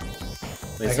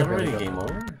 Wait, is it already game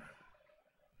over?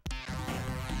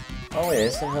 Oh wait, I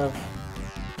still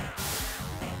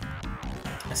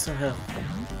have...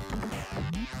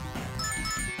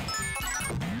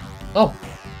 Oh,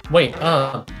 wait,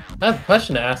 I have a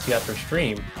question to ask you after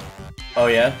stream. Oh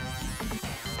yeah?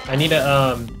 I need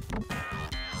to,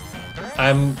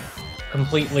 I'm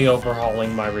completely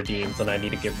overhauling my redeems and I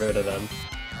need to get rid of them.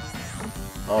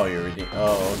 Oh, you're redeem.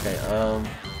 Oh, okay.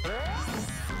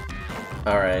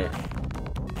 Alright.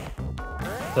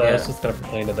 So I was just gonna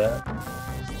pertain to that.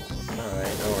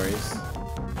 Alright, no worries.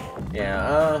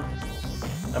 Yeah,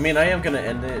 I mean, I am gonna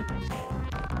end it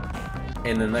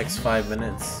in the next 5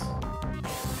 minutes.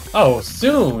 Oh,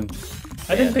 soon!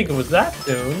 I didn't think it was that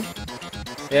soon.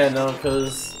 Yeah, no,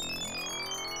 because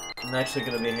I'm actually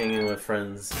gonna be hanging with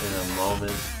friends in a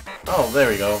moment. Oh, there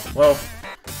we go. Well,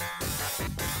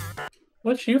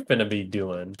 what you finna be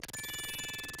doing?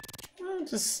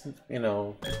 Just, you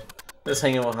know, just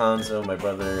hanging with Hanzo, my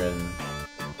brother, and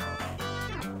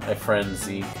my friend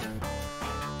Zeke.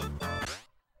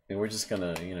 And we're just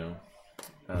gonna, you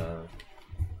know,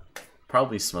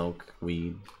 probably smoke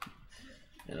weed,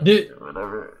 you know,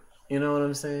 whatever. You know what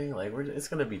I'm saying? Like, it's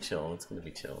gonna be chill. It's gonna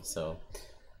be chill. So,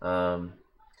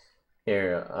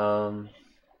 here,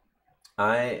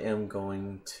 I am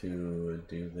going to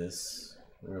do this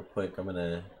real quick. I'm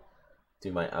gonna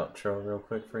do my outro real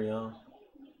quick for y'all.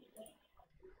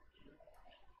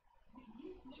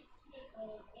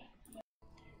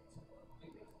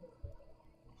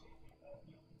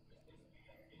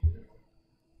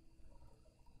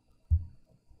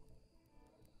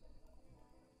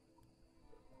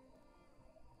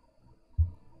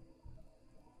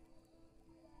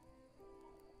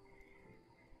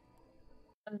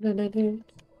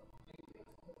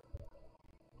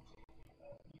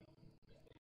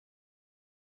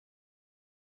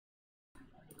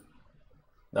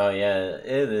 Oh yeah,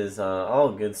 it is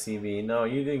all good, CB. No,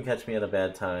 you didn't catch me at a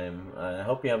bad time. I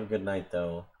hope you have a good night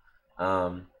though.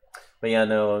 But yeah,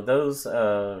 no, those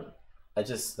I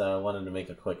just wanted to make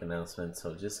a quick announcement,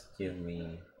 so just give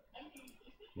me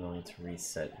a moment to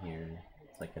reset here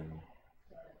so I can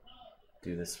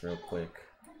do this real quick,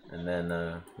 and then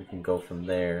we can go from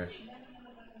there.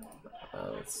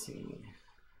 Let's see.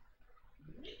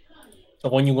 So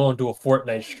when you go into a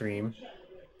Fortnite stream?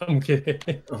 I'm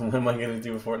kidding. When am I gonna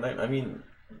do a Fortnite? I mean,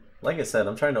 like I said,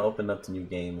 I'm trying to open up to new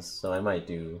games, so I might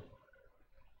do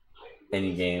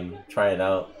any game, try it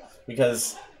out,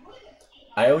 because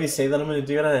I always say that I'm gonna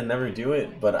do it and I never do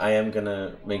it, but I am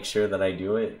gonna make sure that I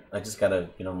do it. I just gotta,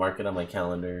 you know, mark it on my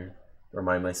calendar,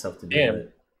 remind myself to do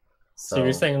it. So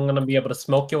you're saying I'm gonna be able to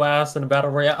smoke your ass in a battle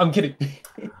royale? I'm kidding.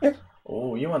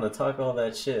 Oh, you want to talk all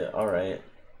that shit? All right,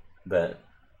 bet.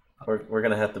 We're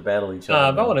gonna have to battle each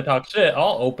other. If I want to talk shit,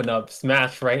 I'll open up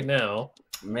Smash right now.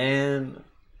 Man,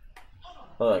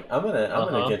 look, I'm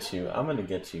gonna get you. I'm gonna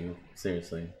get you.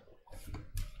 Seriously.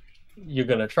 You're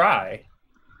gonna try.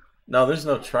 No, there's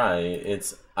no try.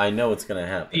 I know it's gonna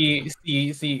happen. See,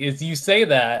 is you say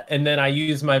that, and then I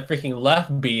use my freaking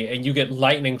left B, and you get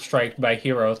lightning striked by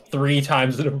Hero 3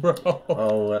 times in a row.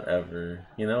 Oh, whatever.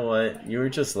 You know what? You were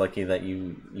just lucky that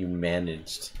you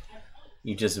managed.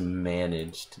 You just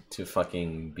managed to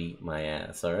fucking beat my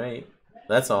ass, alright?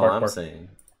 That's all I'm saying.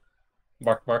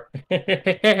 Bark, bark.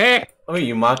 Oh, are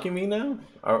you mocking me now?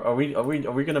 Are we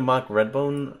gonna mock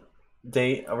Redbone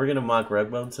date? Are we gonna mock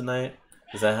Redbone tonight?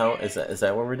 Is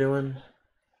that what we're doing?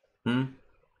 Hmm?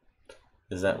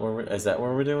 Is that what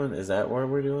we're doing? Is that what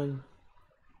we're doing?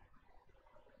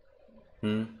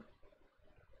 Hmm?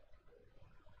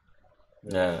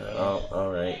 Yeah. Oh,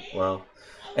 all right. Well,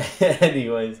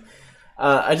 anyways,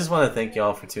 I just want to thank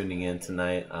y'all for tuning in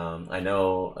tonight. I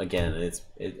know again,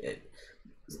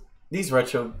 these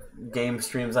retro game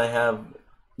streams I have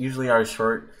usually are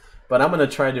short, but I'm gonna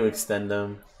try to extend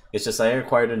them. It's just I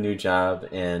acquired a new job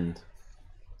and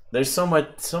there's so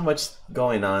much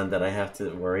going on that I have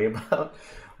to worry about.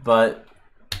 But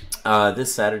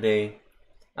this Saturday,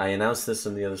 I announced this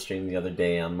on the other stream the other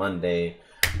day on Monday.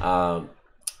 Um,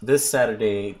 this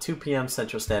Saturday, 2 p.m.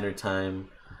 Central Standard Time,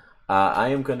 I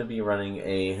am going to be running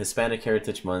a Hispanic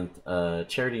Heritage Month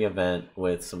charity event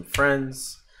with some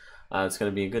friends. It's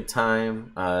going to be a good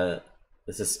time.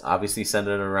 This is obviously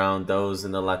centered around those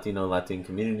in the Latin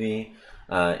community,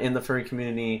 in the furry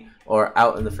community, or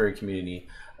out in the furry community.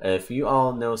 If you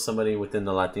all know somebody within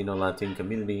the Latin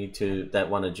community that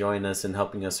want to join us in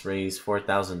helping us raise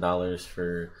 $4,000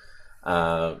 for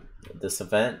this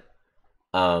event,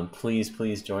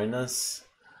 please join us.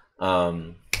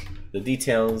 The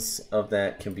details of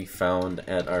that can be found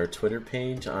at our Twitter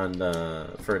page on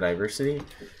Furdiversity.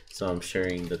 So I'm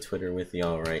sharing the Twitter with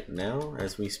y'all right now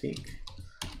as we speak.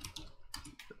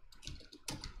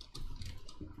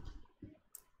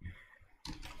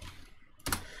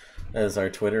 That is our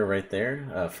Twitter right there,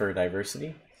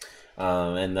 Furdiversity.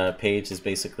 And the page is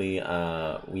basically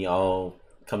we all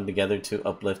come together to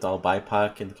uplift all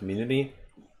BIPOC in the community.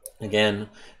 Again,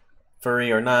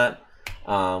 furry or not,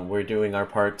 we're doing our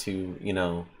part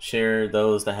to, share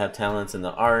those that have talents in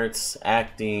the arts,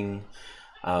 acting,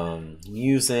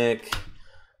 music,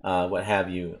 what have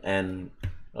you. And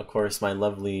of course, my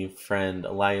lovely friend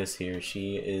Elias here,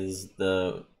 she is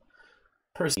the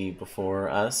person before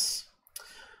us.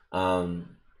 And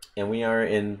we are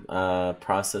in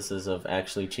processes of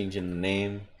actually changing the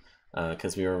name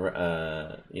because we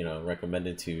were,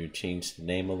 recommended to change the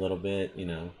name a little bit,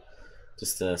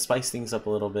 just to spice things up a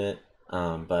little bit.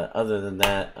 But other than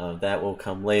that, that will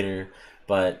come later.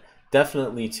 But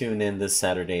definitely tune in this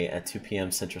Saturday at 2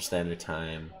 p.m. Central Standard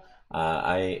Time.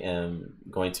 I am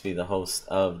going to be the host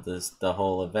of the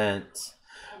whole event,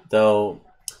 though.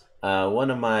 One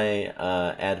of my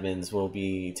admins will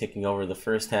be taking over the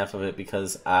first half of it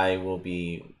because I will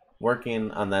be working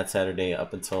on that Saturday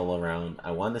up until around,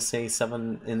 I want to say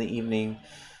 7 in the evening.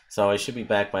 So I should be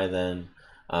back by then.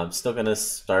 I'm still going to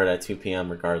start at 2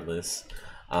 p.m. regardless.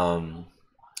 And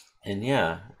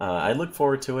yeah, I look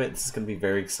forward to it. This is going to be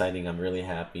very exciting. I'm really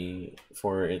happy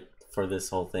for this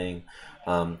whole thing.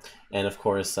 And of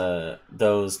course,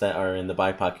 those that are in the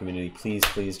BIPOC community,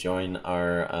 please join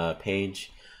our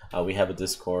page. We have a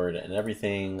Discord and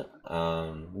everything.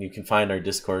 You can find our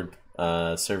Discord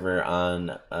server on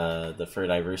the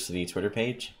Furdiversity Twitter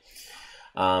page.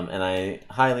 And I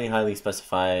highly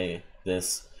specify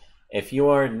this. If you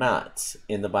are not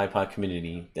in the BIPOC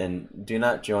community, then do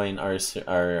not join our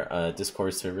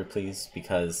Discord server, please,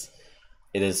 because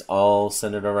it is all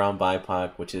centered around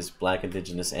BIPOC, which is Black,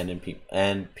 Indigenous,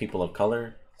 and people of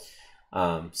color.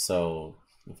 So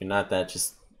if you're not that,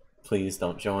 just please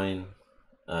don't join.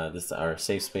 This is our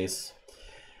safe space,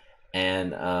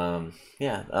 and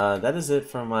that is it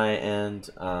from my end.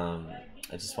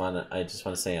 I just want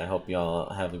to say I hope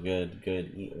y'all have a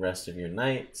good rest of your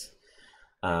night,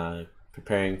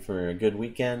 preparing for a good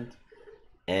weekend,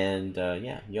 and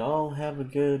y'all have a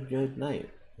good night.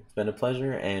 It's been a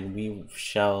pleasure, and we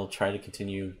shall try to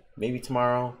continue maybe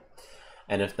tomorrow,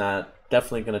 and if not,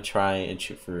 definitely gonna try and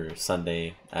shoot for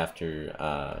Sunday after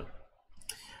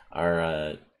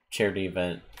our charity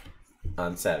event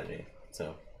on Saturday.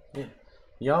 So yeah,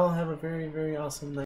 y'all have a very awesome night.